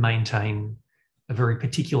maintain a very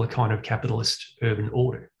particular kind of capitalist urban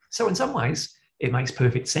order. So in some ways, it makes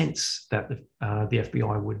perfect sense that the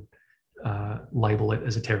FBI would label it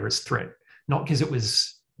as a terrorist threat, not because it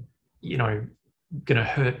was, going to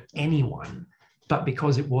hurt anyone, but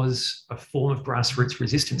because it was a form of grassroots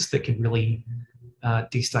resistance that could really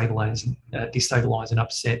destabilize and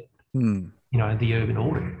upset, the urban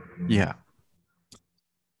order. Yeah.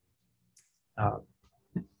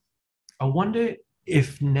 I wonder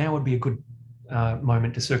if now would be a good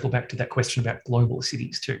moment to circle back to that question about global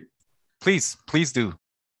cities too. Please do.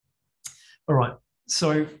 All right.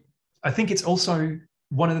 So I think it's also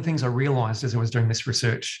one of the things I realized as I was doing this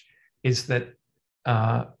research is that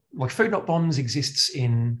Food Not Bombs exists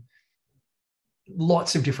in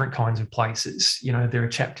lots of different kinds of places. There are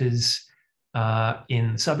chapters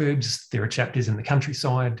in the suburbs, there are chapters in the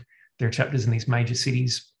countryside, there are chapters in these major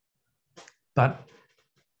cities. But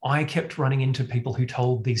I kept running into people who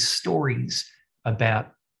told these stories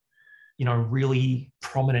about, really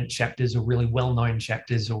prominent chapters or really well-known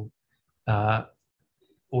chapters or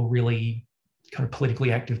really kind of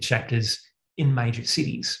politically active chapters in major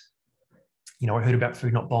cities. I heard about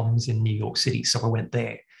Food Not Bombs in New York City, so I went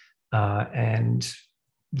there. And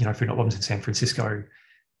Food Not Bombs in San Francisco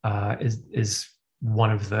is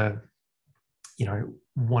one of the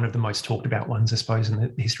most talked about ones, I suppose, in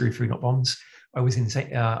the history of Food Not Bombs. I was in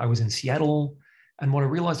Seattle, and what I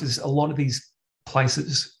realized is a lot of these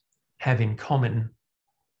places have in common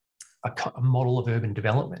a model of urban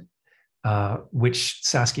development, which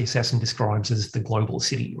Saskia Sassen describes as the global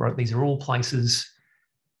city, right? These are all places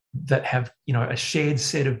that have, a shared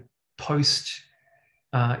set of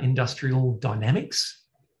post-industrial dynamics.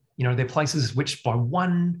 They're places which by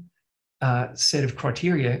one set of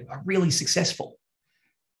criteria are really successful.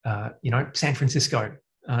 San Francisco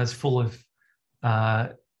is full of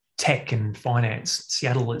tech and finance.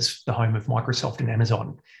 Seattle is the home of Microsoft and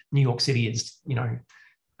Amazon. New York City is,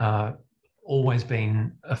 always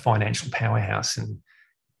been a financial powerhouse. And,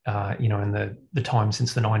 in the time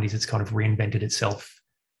since the 90s, it's kind of reinvented itself,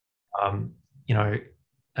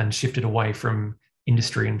 and shifted away from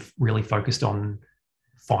industry and really focused on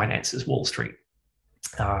finance as Wall Street.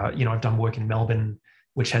 I've done work in Melbourne,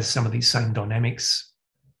 which has some of these same dynamics.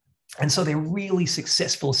 And so they're really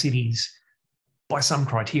successful cities by some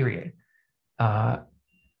criteria.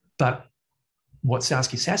 But what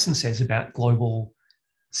Saskia Sassen says about global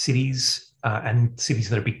cities and cities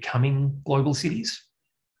that are becoming global cities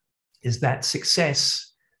is that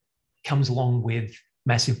success comes along with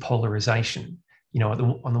massive polarization.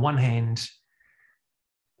 On the one hand,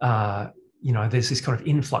 there's this kind of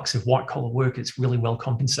influx of white collar workers, really well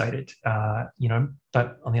compensated,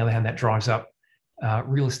 but on the other hand, that drives up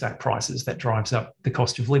real estate prices, that drives up the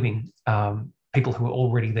cost of living. People who are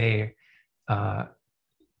already there,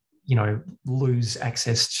 lose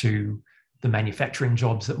access to the manufacturing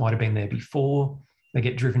jobs that might have been there before. They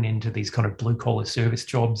get driven into these kind of blue collar service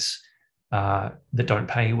jobs that don't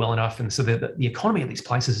pay well enough. And so the economy of these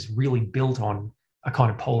places is really built on a kind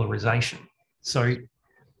of polarization. So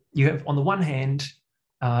you have, on the one hand,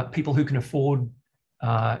 people who can afford,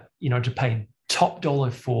 to pay top dollar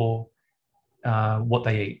for what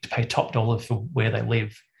they eat, to pay top dollar for where they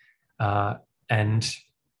live. And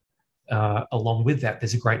along with that,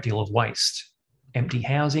 there's a great deal of waste, empty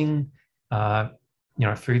housing,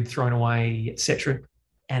 food thrown away, etc.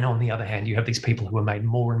 And on the other hand, you have these people who are made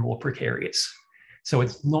more and more precarious. So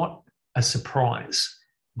it's not a surprise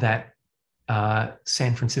that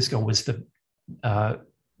San Francisco was the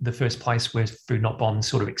first place where food not bombs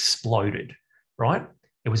sort of exploded, right?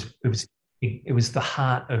 It was the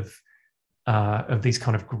heart of these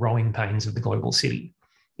kind of growing pains of the global city.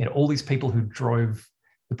 All these people who drove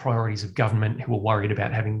the priorities of government, who were worried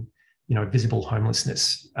about having, visible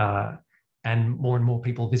homelessness, and more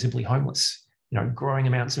people visibly homeless. Growing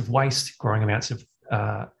amounts of waste, growing amounts of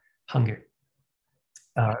hunger.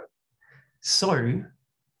 So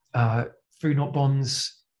food not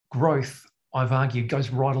bombs growth, I've argued, goes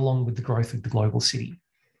right along with the growth of the global city,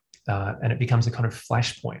 and it becomes a kind of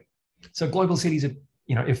flashpoint. So global cities are,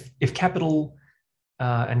 if capital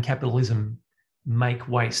and capitalism make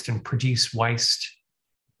waste and produce waste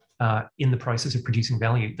in the process of producing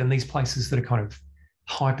value, then these places that are kind of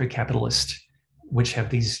hyper-capitalist, which have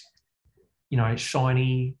these,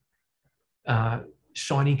 shiny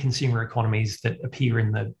consumer economies that appear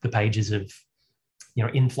in the pages of,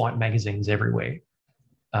 in-flight magazines everywhere.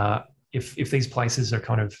 If these places are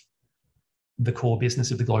kind of the core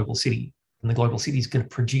business of the global city, and the global city is going to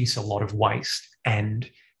produce a lot of waste, and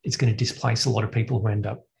it's going to displace a lot of people who end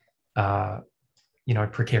up,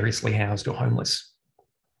 precariously housed or homeless.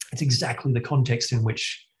 It's exactly the context in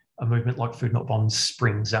which a movement like Food Not Bombs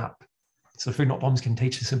springs up. So Food Not Bombs can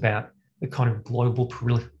teach us about the kind of global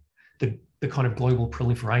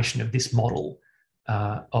proliferation of this model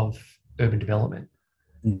of urban development.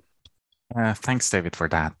 Thanks, David, for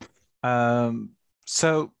that.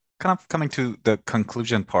 So kind of coming to the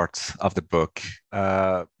conclusion part of the book,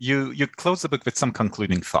 you close the book with some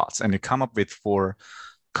concluding thoughts, and you come up with 4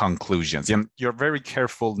 conclusions. And you're very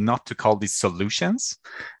careful not to call these solutions,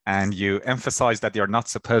 and you emphasize that you're not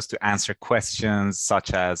supposed to answer questions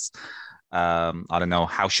such as,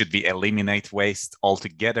 how should we eliminate waste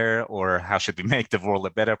altogether, or how should we make the world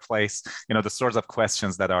a better place? The sorts of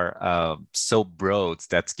questions that are so broad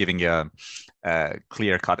that giving a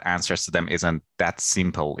clear-cut answers to them isn't that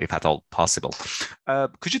simple, if at all possible.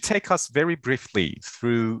 Could you take us very briefly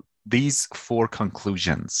through these 4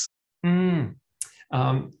 conclusions?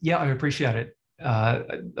 Yeah, I appreciate it.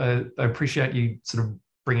 I appreciate you sort of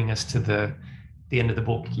bringing us to the end of the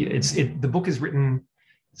book. The book is written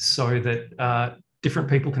so that different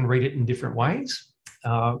people can read it in different ways.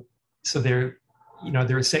 So there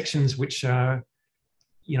are sections which are,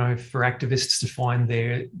 for activists to find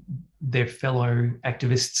their fellow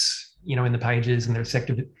activists, in the pages, and there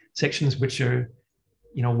are sections which are,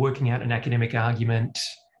 working out an academic argument.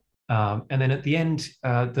 And then at the end,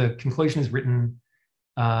 the conclusion is written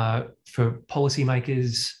for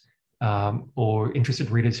policymakers or interested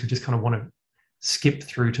readers who just kind of want to skip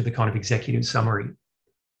through to the kind of executive summary.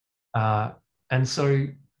 And so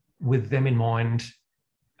with them in mind,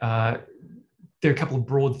 there are a couple of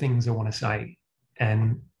broad things I want to say.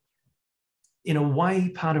 And in a way,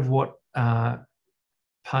 part of what a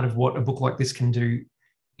book like this can do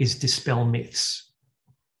is dispel myths.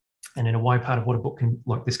 And in a way, part of what a book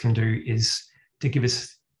like this can do is to give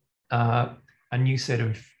us a new set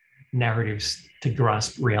of narratives to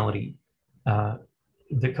grasp reality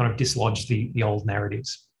that kind of dislodge the old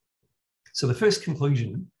narratives. So the first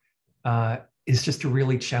conclusion is just to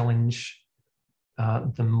really challenge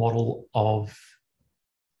the model of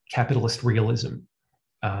capitalist realism,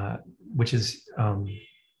 which is a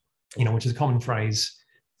common phrase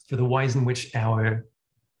for the ways in which our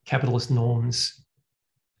capitalist norms,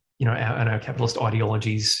 and our capitalist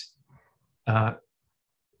ideologies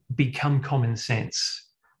become common sense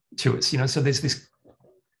to us. So there's this.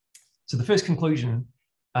 So the first conclusion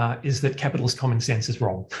is that capitalist common sense is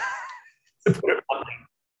wrong. To put it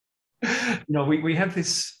bluntly. We have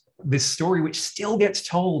this story which still gets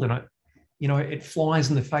told, and it flies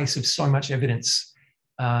in the face of so much evidence,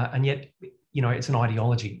 and yet it's an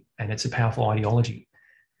ideology, and it's a powerful ideology.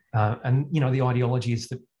 And the ideology is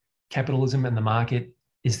that capitalism and the market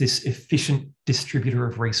is this efficient distributor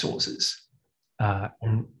of resources,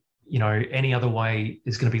 and any other way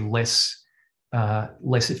is going to be less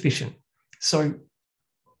efficient. So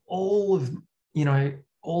all of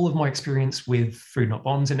my experience with Food Not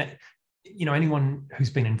Bombs, and anyone who's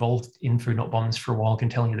been involved in Food Not Bombs for a while can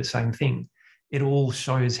tell you the same thing. It all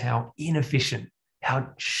shows how inefficient,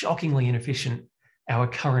 how shockingly inefficient our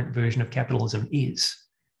current version of capitalism is.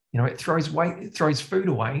 It throws food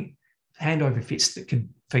away, hand over fist, that could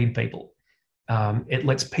feed people. It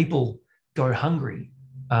lets people go hungry,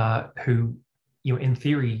 who, in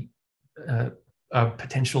theory, are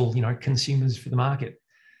potential, consumers for the market.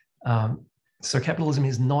 So capitalism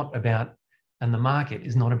is not about, and the market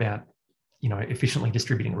is not about, efficiently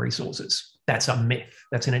distributing resources. That's a myth.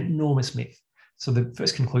 That's an enormous myth. So the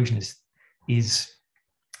first conclusion is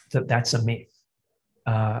that that's a myth.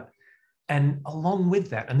 And along with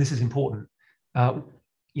that, and this is important,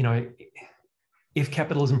 if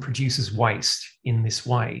capitalism produces waste in this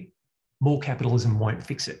way, more capitalism won't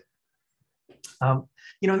fix it. And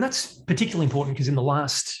that's particularly important because in the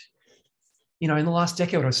last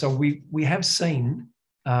decade or so, we have seen,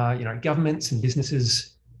 governments and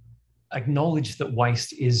businesses acknowledge that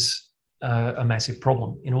waste is a massive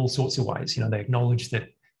problem in all sorts of ways. They acknowledge that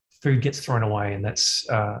food gets thrown away, and that's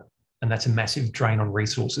a massive drain on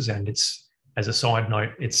resources. And it's, as a side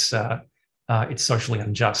note, it's socially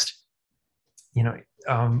unjust.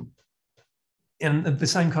 And the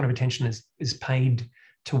same kind of attention is paid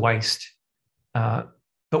to waste,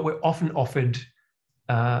 but we're often offered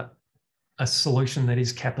a solution that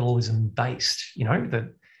is capitalism based.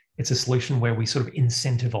 That it's a solution where we sort of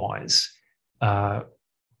incentivize,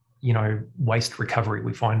 waste recovery.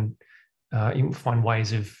 We find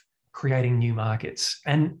ways of creating new markets.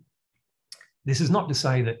 And this is not to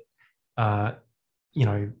say that,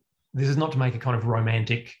 this is not to make a kind of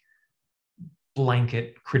romantic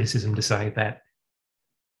blanket criticism to say that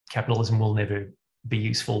capitalism will never be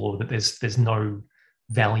useful, or that there's no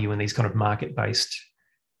value in these kind of market-based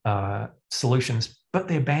solutions, but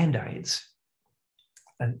they're band-aids.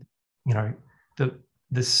 And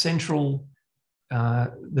the central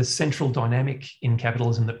dynamic in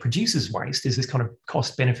capitalism that produces waste is this kind of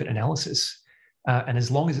cost-benefit analysis. And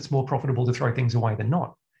as long as it's more profitable to throw things away than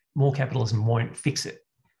not, more capitalism won't fix it.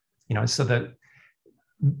 So that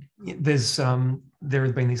there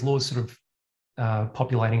have been these laws sort of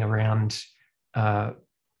populating around, from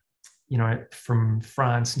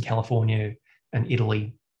France and California and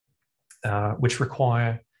Italy, which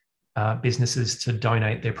require businesses to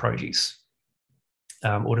donate their produce,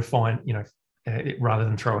 or to find, rather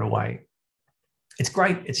than throw it away. It's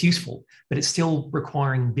great, it's useful, but it's still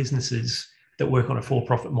requiring businesses that work on a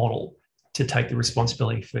for-profit model to take the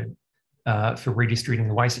responsibility for redistributing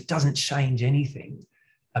the waste. It doesn't change anything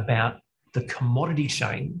about the commodity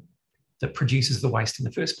chain that produces the waste in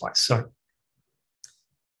the first place. So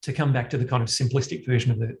to come back to the kind of simplistic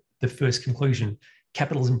version of the first conclusion,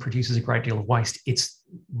 capitalism produces a great deal of waste. It's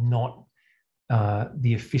not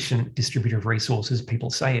the efficient distributor of resources people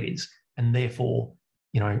say it is. And therefore,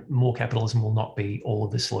 more capitalism will not be all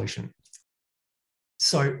of the solution.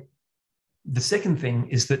 So the second thing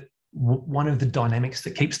is that one of the dynamics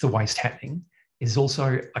that keeps the waste happening is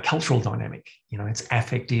also a cultural dynamic. It's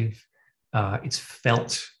affective, it's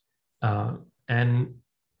felt, and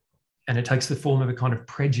it takes the form of a kind of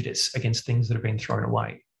prejudice against things that have been thrown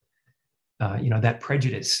away. That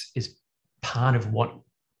prejudice is part of what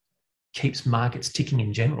keeps markets ticking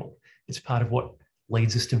in general. It's part of what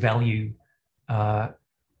leads us to value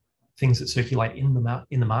things that circulate in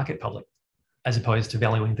the market public, as opposed to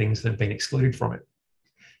valuing things that have been excluded from it.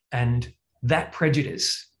 And that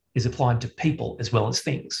prejudice is applied to people as well as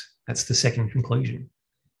things. That's the second conclusion.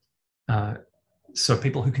 So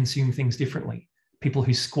people who consume things differently, people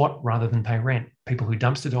who squat rather than pay rent, people who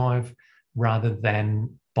dumpster dive rather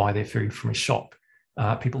than buy their food from a shop,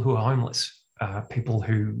 people who are homeless, people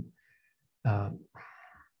who,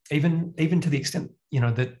 even to the extent,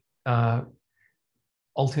 that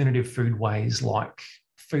alternative food ways like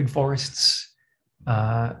food forests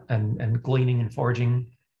and gleaning and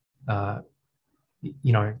foraging, to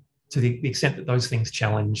the extent that those things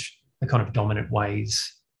challenge the kind of dominant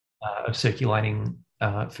ways of circulating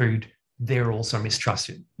food, they're also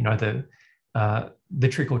mistrusted. The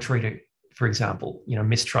trick-or-treater, for example,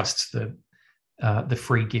 mistrusts the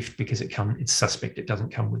free gift because it's suspect it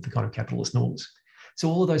doesn't come with the kind of capitalist norms. So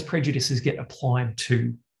all of those prejudices get applied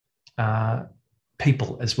to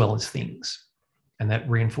people as well as things, and that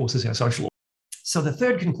reinforces our social order. So the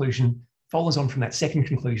third conclusion follows on from that second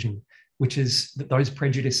conclusion, which is that those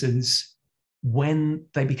prejudices, when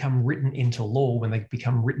they become written into law, when they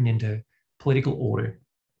become written into political order,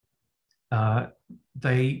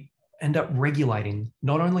 they end up regulating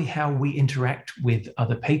not only how we interact with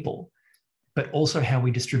other people, but also how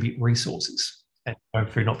we distribute resources. And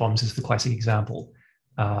Food Not Bombs is the classic example.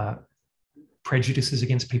 Prejudices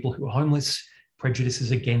against people who are homeless,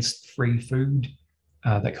 prejudices against free food,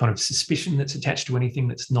 that kind of suspicion that's attached to anything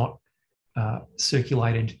that's not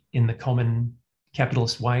circulated in the common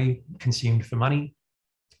capitalist way, consumed for money.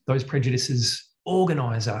 Those prejudices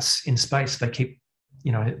organise us in space. They keep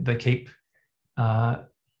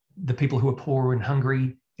the people who are poor and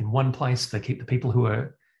hungry in one place. They keep the people who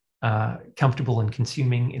are comfortable and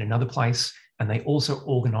consuming in another place, and they also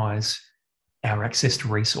organise our access to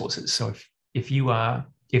resources. So if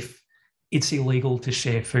it's illegal to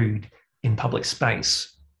share food in public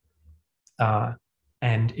space,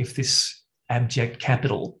 and if this abject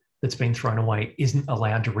capital that's been thrown away isn't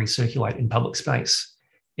allowed to recirculate in public space,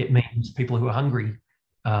 it means people who are hungry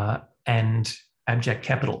and abject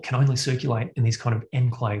capital can only circulate in these kind of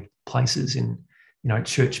enclave places in,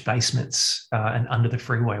 church basements and under the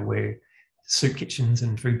freeway, where soup kitchens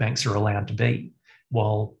and food banks are allowed to be,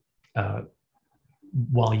 while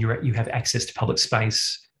you have access to public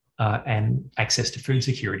space and access to food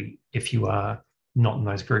security if you are not in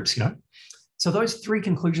those groups. So those three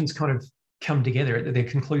conclusions kind of come together. They're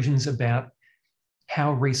conclusions about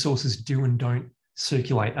how resources do and don't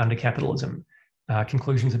circulate under capitalism,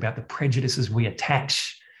 conclusions about the prejudices we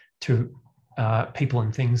attach to people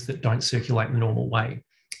and things that don't circulate in the normal way,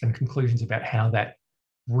 and conclusions about how that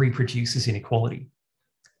reproduces inequality.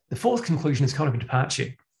 The fourth conclusion is kind of a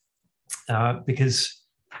departure, because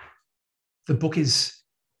the book is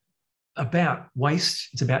about waste,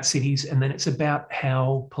 it's about cities, and then it's about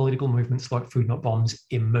how political movements like Food Not Bombs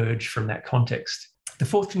emerge from that context. The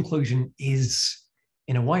fourth conclusion is,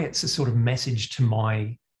 in a way, it's a sort of message to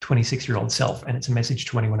my 26-year-old self, and it's a message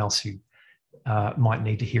to anyone else who might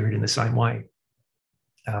need to hear it in the same way.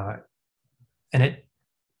 And it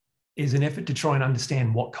is an effort to try and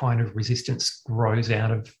understand what kind of resistance grows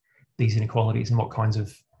out of these inequalities and what kinds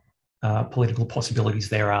of political possibilities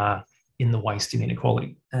there are in the waste and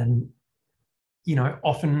inequality. And,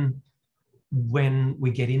 often when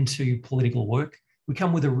we get into political work, we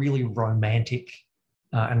come with a really romantic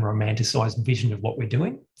and romanticized vision of what we're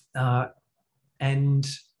doing. And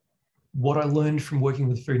what I learned from working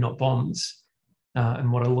with Food Not Bombs,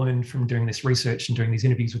 and what I learned from doing this research and doing these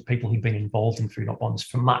interviews with people who've been involved in Food Not Bombs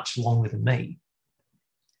for much longer than me,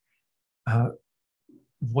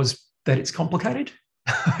 was that it's complicated.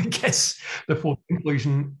 I guess the fourth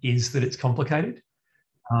conclusion is that it's complicated.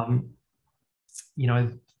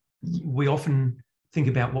 We often think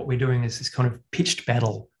about what we're doing as this kind of pitched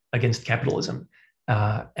battle against capitalism.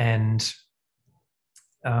 And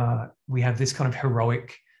we have this kind of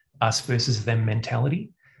heroic us versus them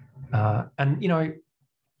mentality. I'm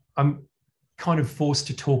kind of forced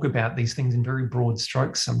to talk about these things in very broad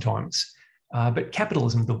strokes sometimes. But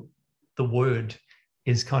capitalism, the word,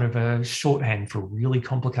 is kind of a shorthand for a really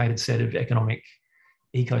complicated set of economic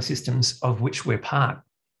ecosystems of which we're part.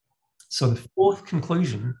 So the fourth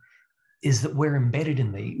conclusion is that we're embedded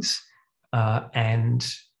in these, and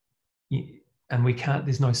we can't.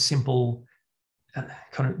 There's no simple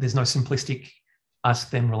there's no simplistic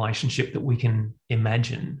us-them relationship that we can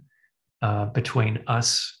imagine between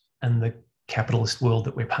us and the capitalist world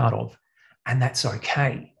that we're part of, and that's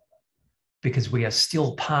okay, because we are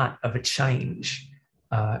still part of a change.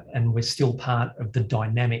 And we're still part of the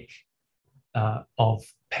dynamic of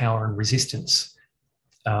power and resistance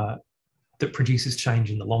that produces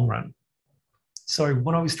change in the long run. So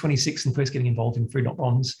when I was 26 and first getting involved in Food Not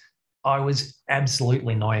Bombs, I was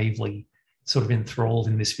absolutely naively sort of enthralled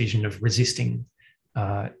in this vision of resisting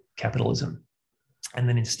capitalism. And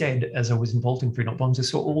then instead, as I was involved in Food Not Bombs, I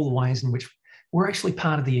saw all the ways in which we're actually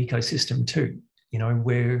part of the ecosystem too. You know,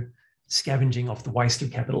 we're scavenging off the waste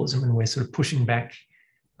of capitalism, and we're sort of pushing back,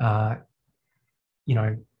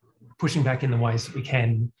 pushing back in the ways that we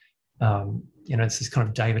can. It's this kind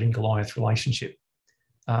of David and Goliath relationship,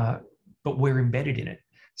 but we're embedded in it.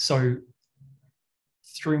 So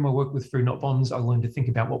through my work with Food Not Bombs, I learned to think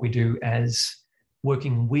about what we do as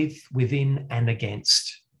working with, within, and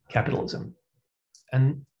against capitalism.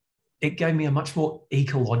 And it gave me a much more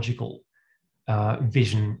ecological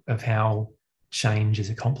vision of how change is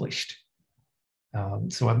accomplished.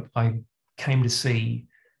 So I came to see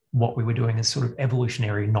what we were doing as sort of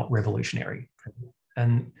evolutionary, not revolutionary.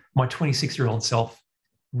 And my 26-year-old self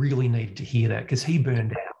really needed to hear that, because he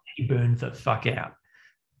burned out. He burned the fuck out,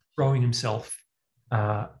 throwing himself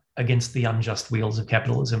against the unjust wheels of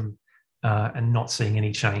capitalism and not seeing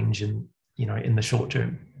any change in the short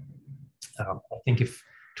term. I think if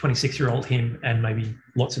 26-year-old him and maybe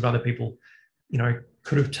lots of other people,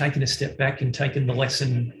 could have taken a step back and taken the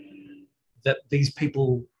lesson that these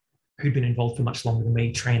people who'd been involved for much longer than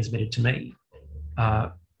me transmitted to me,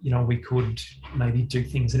 we could maybe do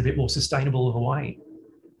things in a bit more sustainable of a way.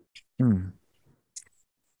 And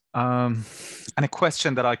a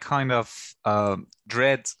question that I kind of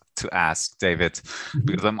dread to ask, David,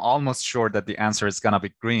 because I'm almost sure that the answer is going to be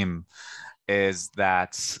grim, is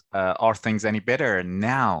that are things any better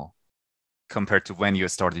now compared to when you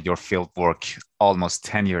started your field work almost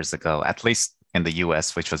 10 years ago, at least in the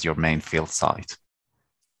US, which was your main field site?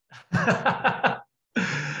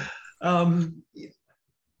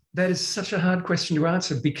 That is such a hard question to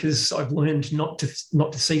answer, because I've learned not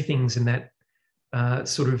to see things in that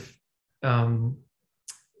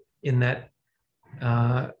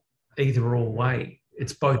either or way.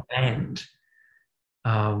 It's both and.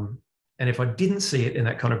 And if I didn't see it in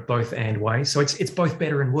that kind of both and way, so it's both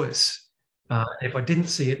better and worse. If I didn't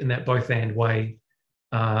see it in that both and way,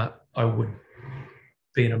 I would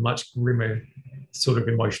be in a much grimmer sort of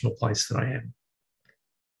emotional place than I am.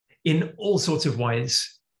 In all sorts of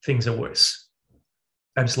ways, things are worse.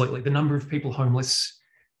 Absolutely. The number of people homeless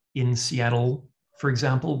in Seattle, for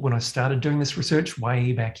example, when I started doing this research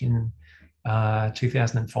way back in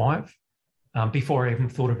 2005, before I even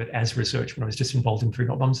thought of it as research, when I was just involved in Food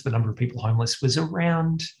Not Bombs, the number of people homeless was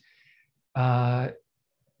around,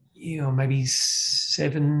 maybe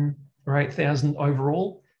 7,000 or 8,000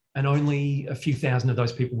 overall, and only a few thousand of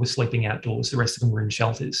those people were sleeping outdoors. The rest of them were in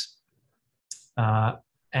shelters.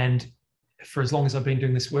 And for as long as I've been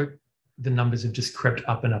doing this work, the numbers have just crept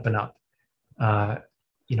up and up and up.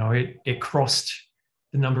 It crossed,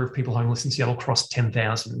 the number of people homeless in Seattle crossed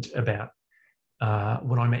 10,000 about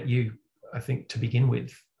when I met you, I think, to begin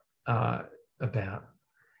with, about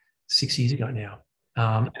 6 years ago now.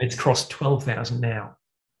 And it's crossed 12,000 now.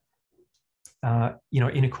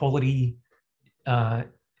 Inequality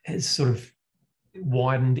has sort of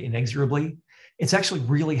widened inexorably. It's actually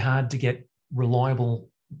really hard to get reliable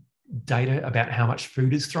data about how much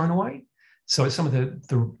food is thrown away. So some of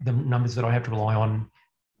the numbers that I have to rely on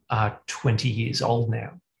are 20 years old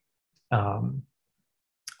now,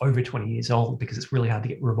 over 20 years old, because it's really hard to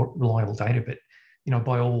get reliable data. But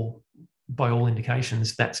by all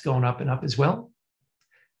indications, that's gone up and up as well.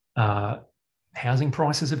 Housing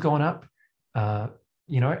prices have gone up, and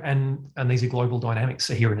these are global dynamics.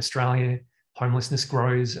 So here in Australia, homelessness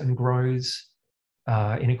grows and grows,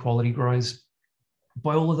 inequality grows.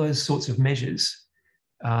 By all of those sorts of measures,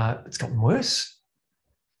 it's gotten worse.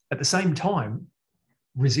 At the same time,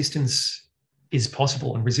 resistance is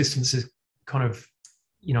possible, and resistance is kind of,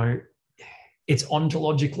 it's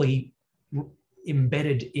ontologically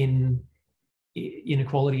embedded in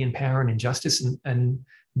inequality and power and injustice, and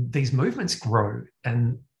these movements grow,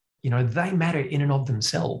 and they matter in and of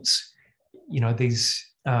themselves. These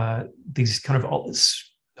kind of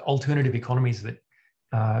alternative economies that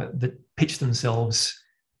pitch themselves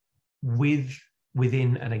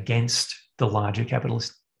within and against the larger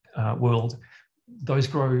capitalist world, those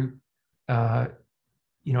grow,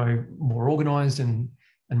 more organised and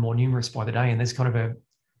more numerous by the day. And there's kind of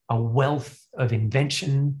a wealth of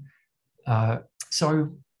invention.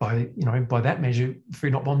 So by that measure,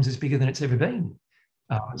 Food Not Bombs is bigger than it's ever been,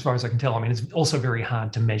 as far as I can tell. I mean, it's also very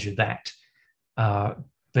hard to measure that.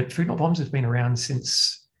 But Food Not Bombs has been around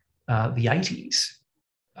since the 80s.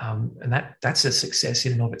 And that's a success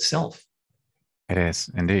in and of itself. It is,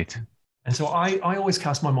 indeed. And so I always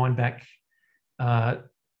cast my mind back,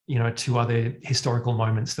 to other historical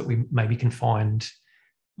moments that we maybe can find,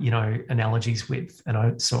 analogies with. And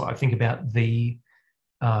I think about the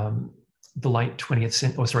late 20th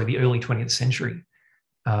century, the early 20th century,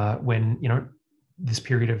 when, this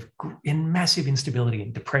period of massive instability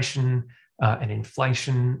and depression and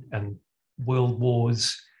inflation and world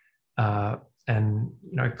wars and,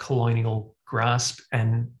 colonial grasp.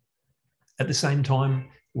 And at the same time,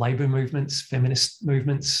 labor movements, feminist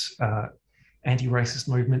movements, anti-racist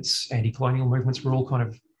movements, anti-colonial movements were all kind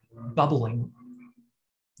of bubbling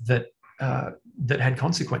that had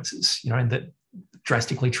consequences, and that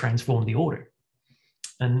drastically transformed the order.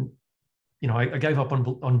 And, I gave up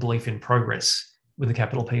on belief in progress with a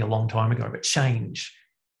capital P a long time ago, but change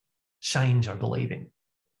I believe in.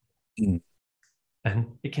 Mm. And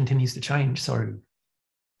it continues to change. So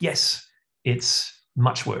yes, it's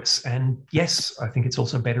much worse. And yes, I think it's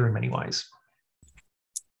also better in many ways.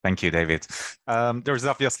 Thank you, David. There's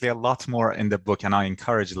obviously a lot more in the book, and I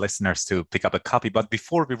encourage listeners to pick up a copy. But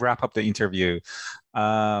before we wrap up the interview,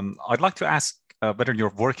 I'd like to ask whether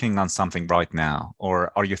you're working on something right now,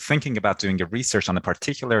 or are you thinking about doing your research on a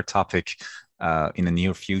particular topic in the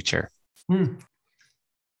near future?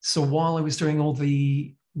 So while I was doing all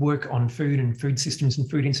the work on food and food systems and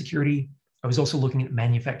food insecurity, I was also looking at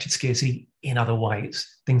manufactured scarcity in other ways,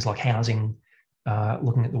 things like housing,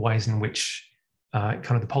 looking at the ways in which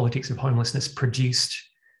kind of the politics of homelessness produced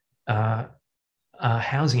a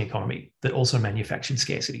housing economy that also manufactured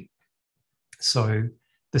scarcity. So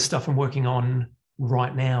the stuff I'm working on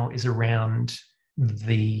right now is around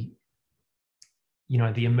the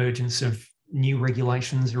emergence of new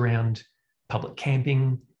regulations around public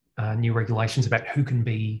camping, new regulations about who can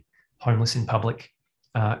be homeless in public,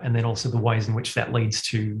 and then also the ways in which that leads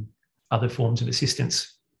to other forms of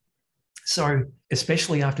assistance. So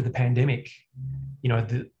especially after the pandemic,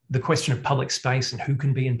 the question of public space and who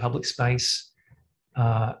can be in public space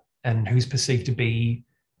and who's perceived to be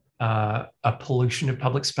a pollution of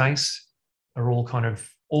public space are all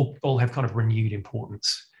have kind of renewed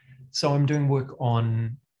importance. So I'm doing work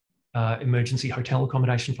on emergency hotel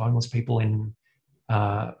accommodation for homeless people in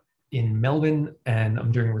Melbourne, and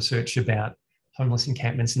I'm doing research about homeless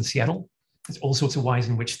encampments in Seattle. There's all sorts of ways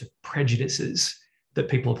in which the prejudices that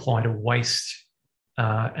people apply to waste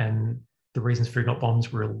and the reasons Food Not Bombs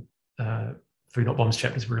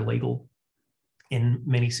chapters were illegal in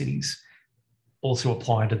many cities also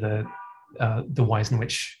apply to the ways in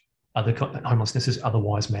which homelessness is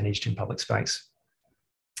otherwise managed in public space.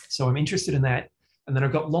 So I'm interested in that. And then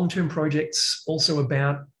I've got long-term projects also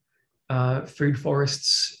about food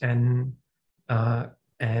forests and kind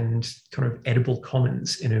of edible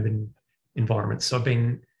commons in urban environments. So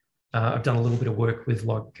I've done a little bit of work with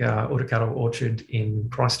Oricaro Orchard in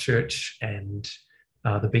Christchurch and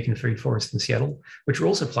the Beacon Food Forest in Seattle, which are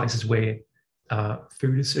also places where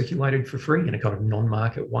food is circulated for free in a kind of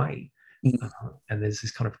non-market way. And there's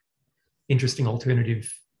this kind of interesting alternative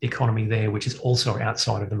economy there, which is also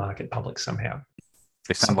outside of the market public somehow.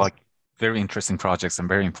 They sound like very interesting projects and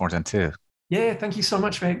very important too. Yeah, thank you so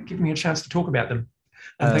much for giving me a chance to talk about them.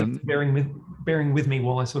 And thanks for bearing with me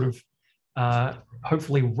while I sort of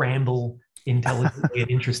hopefully ramble intelligently and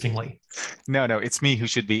interestingly. No, it's me who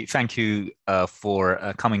should be. Thank you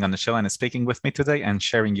for coming on the show and speaking with me today and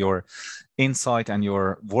sharing your insight and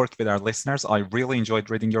your work with our listeners. I really enjoyed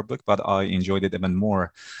reading your book, but I enjoyed it even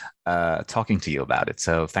more talking to you about it.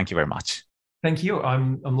 So thank you very much. Thank you.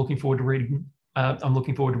 I'm looking forward to reading. I'm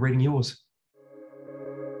looking forward to reading yours.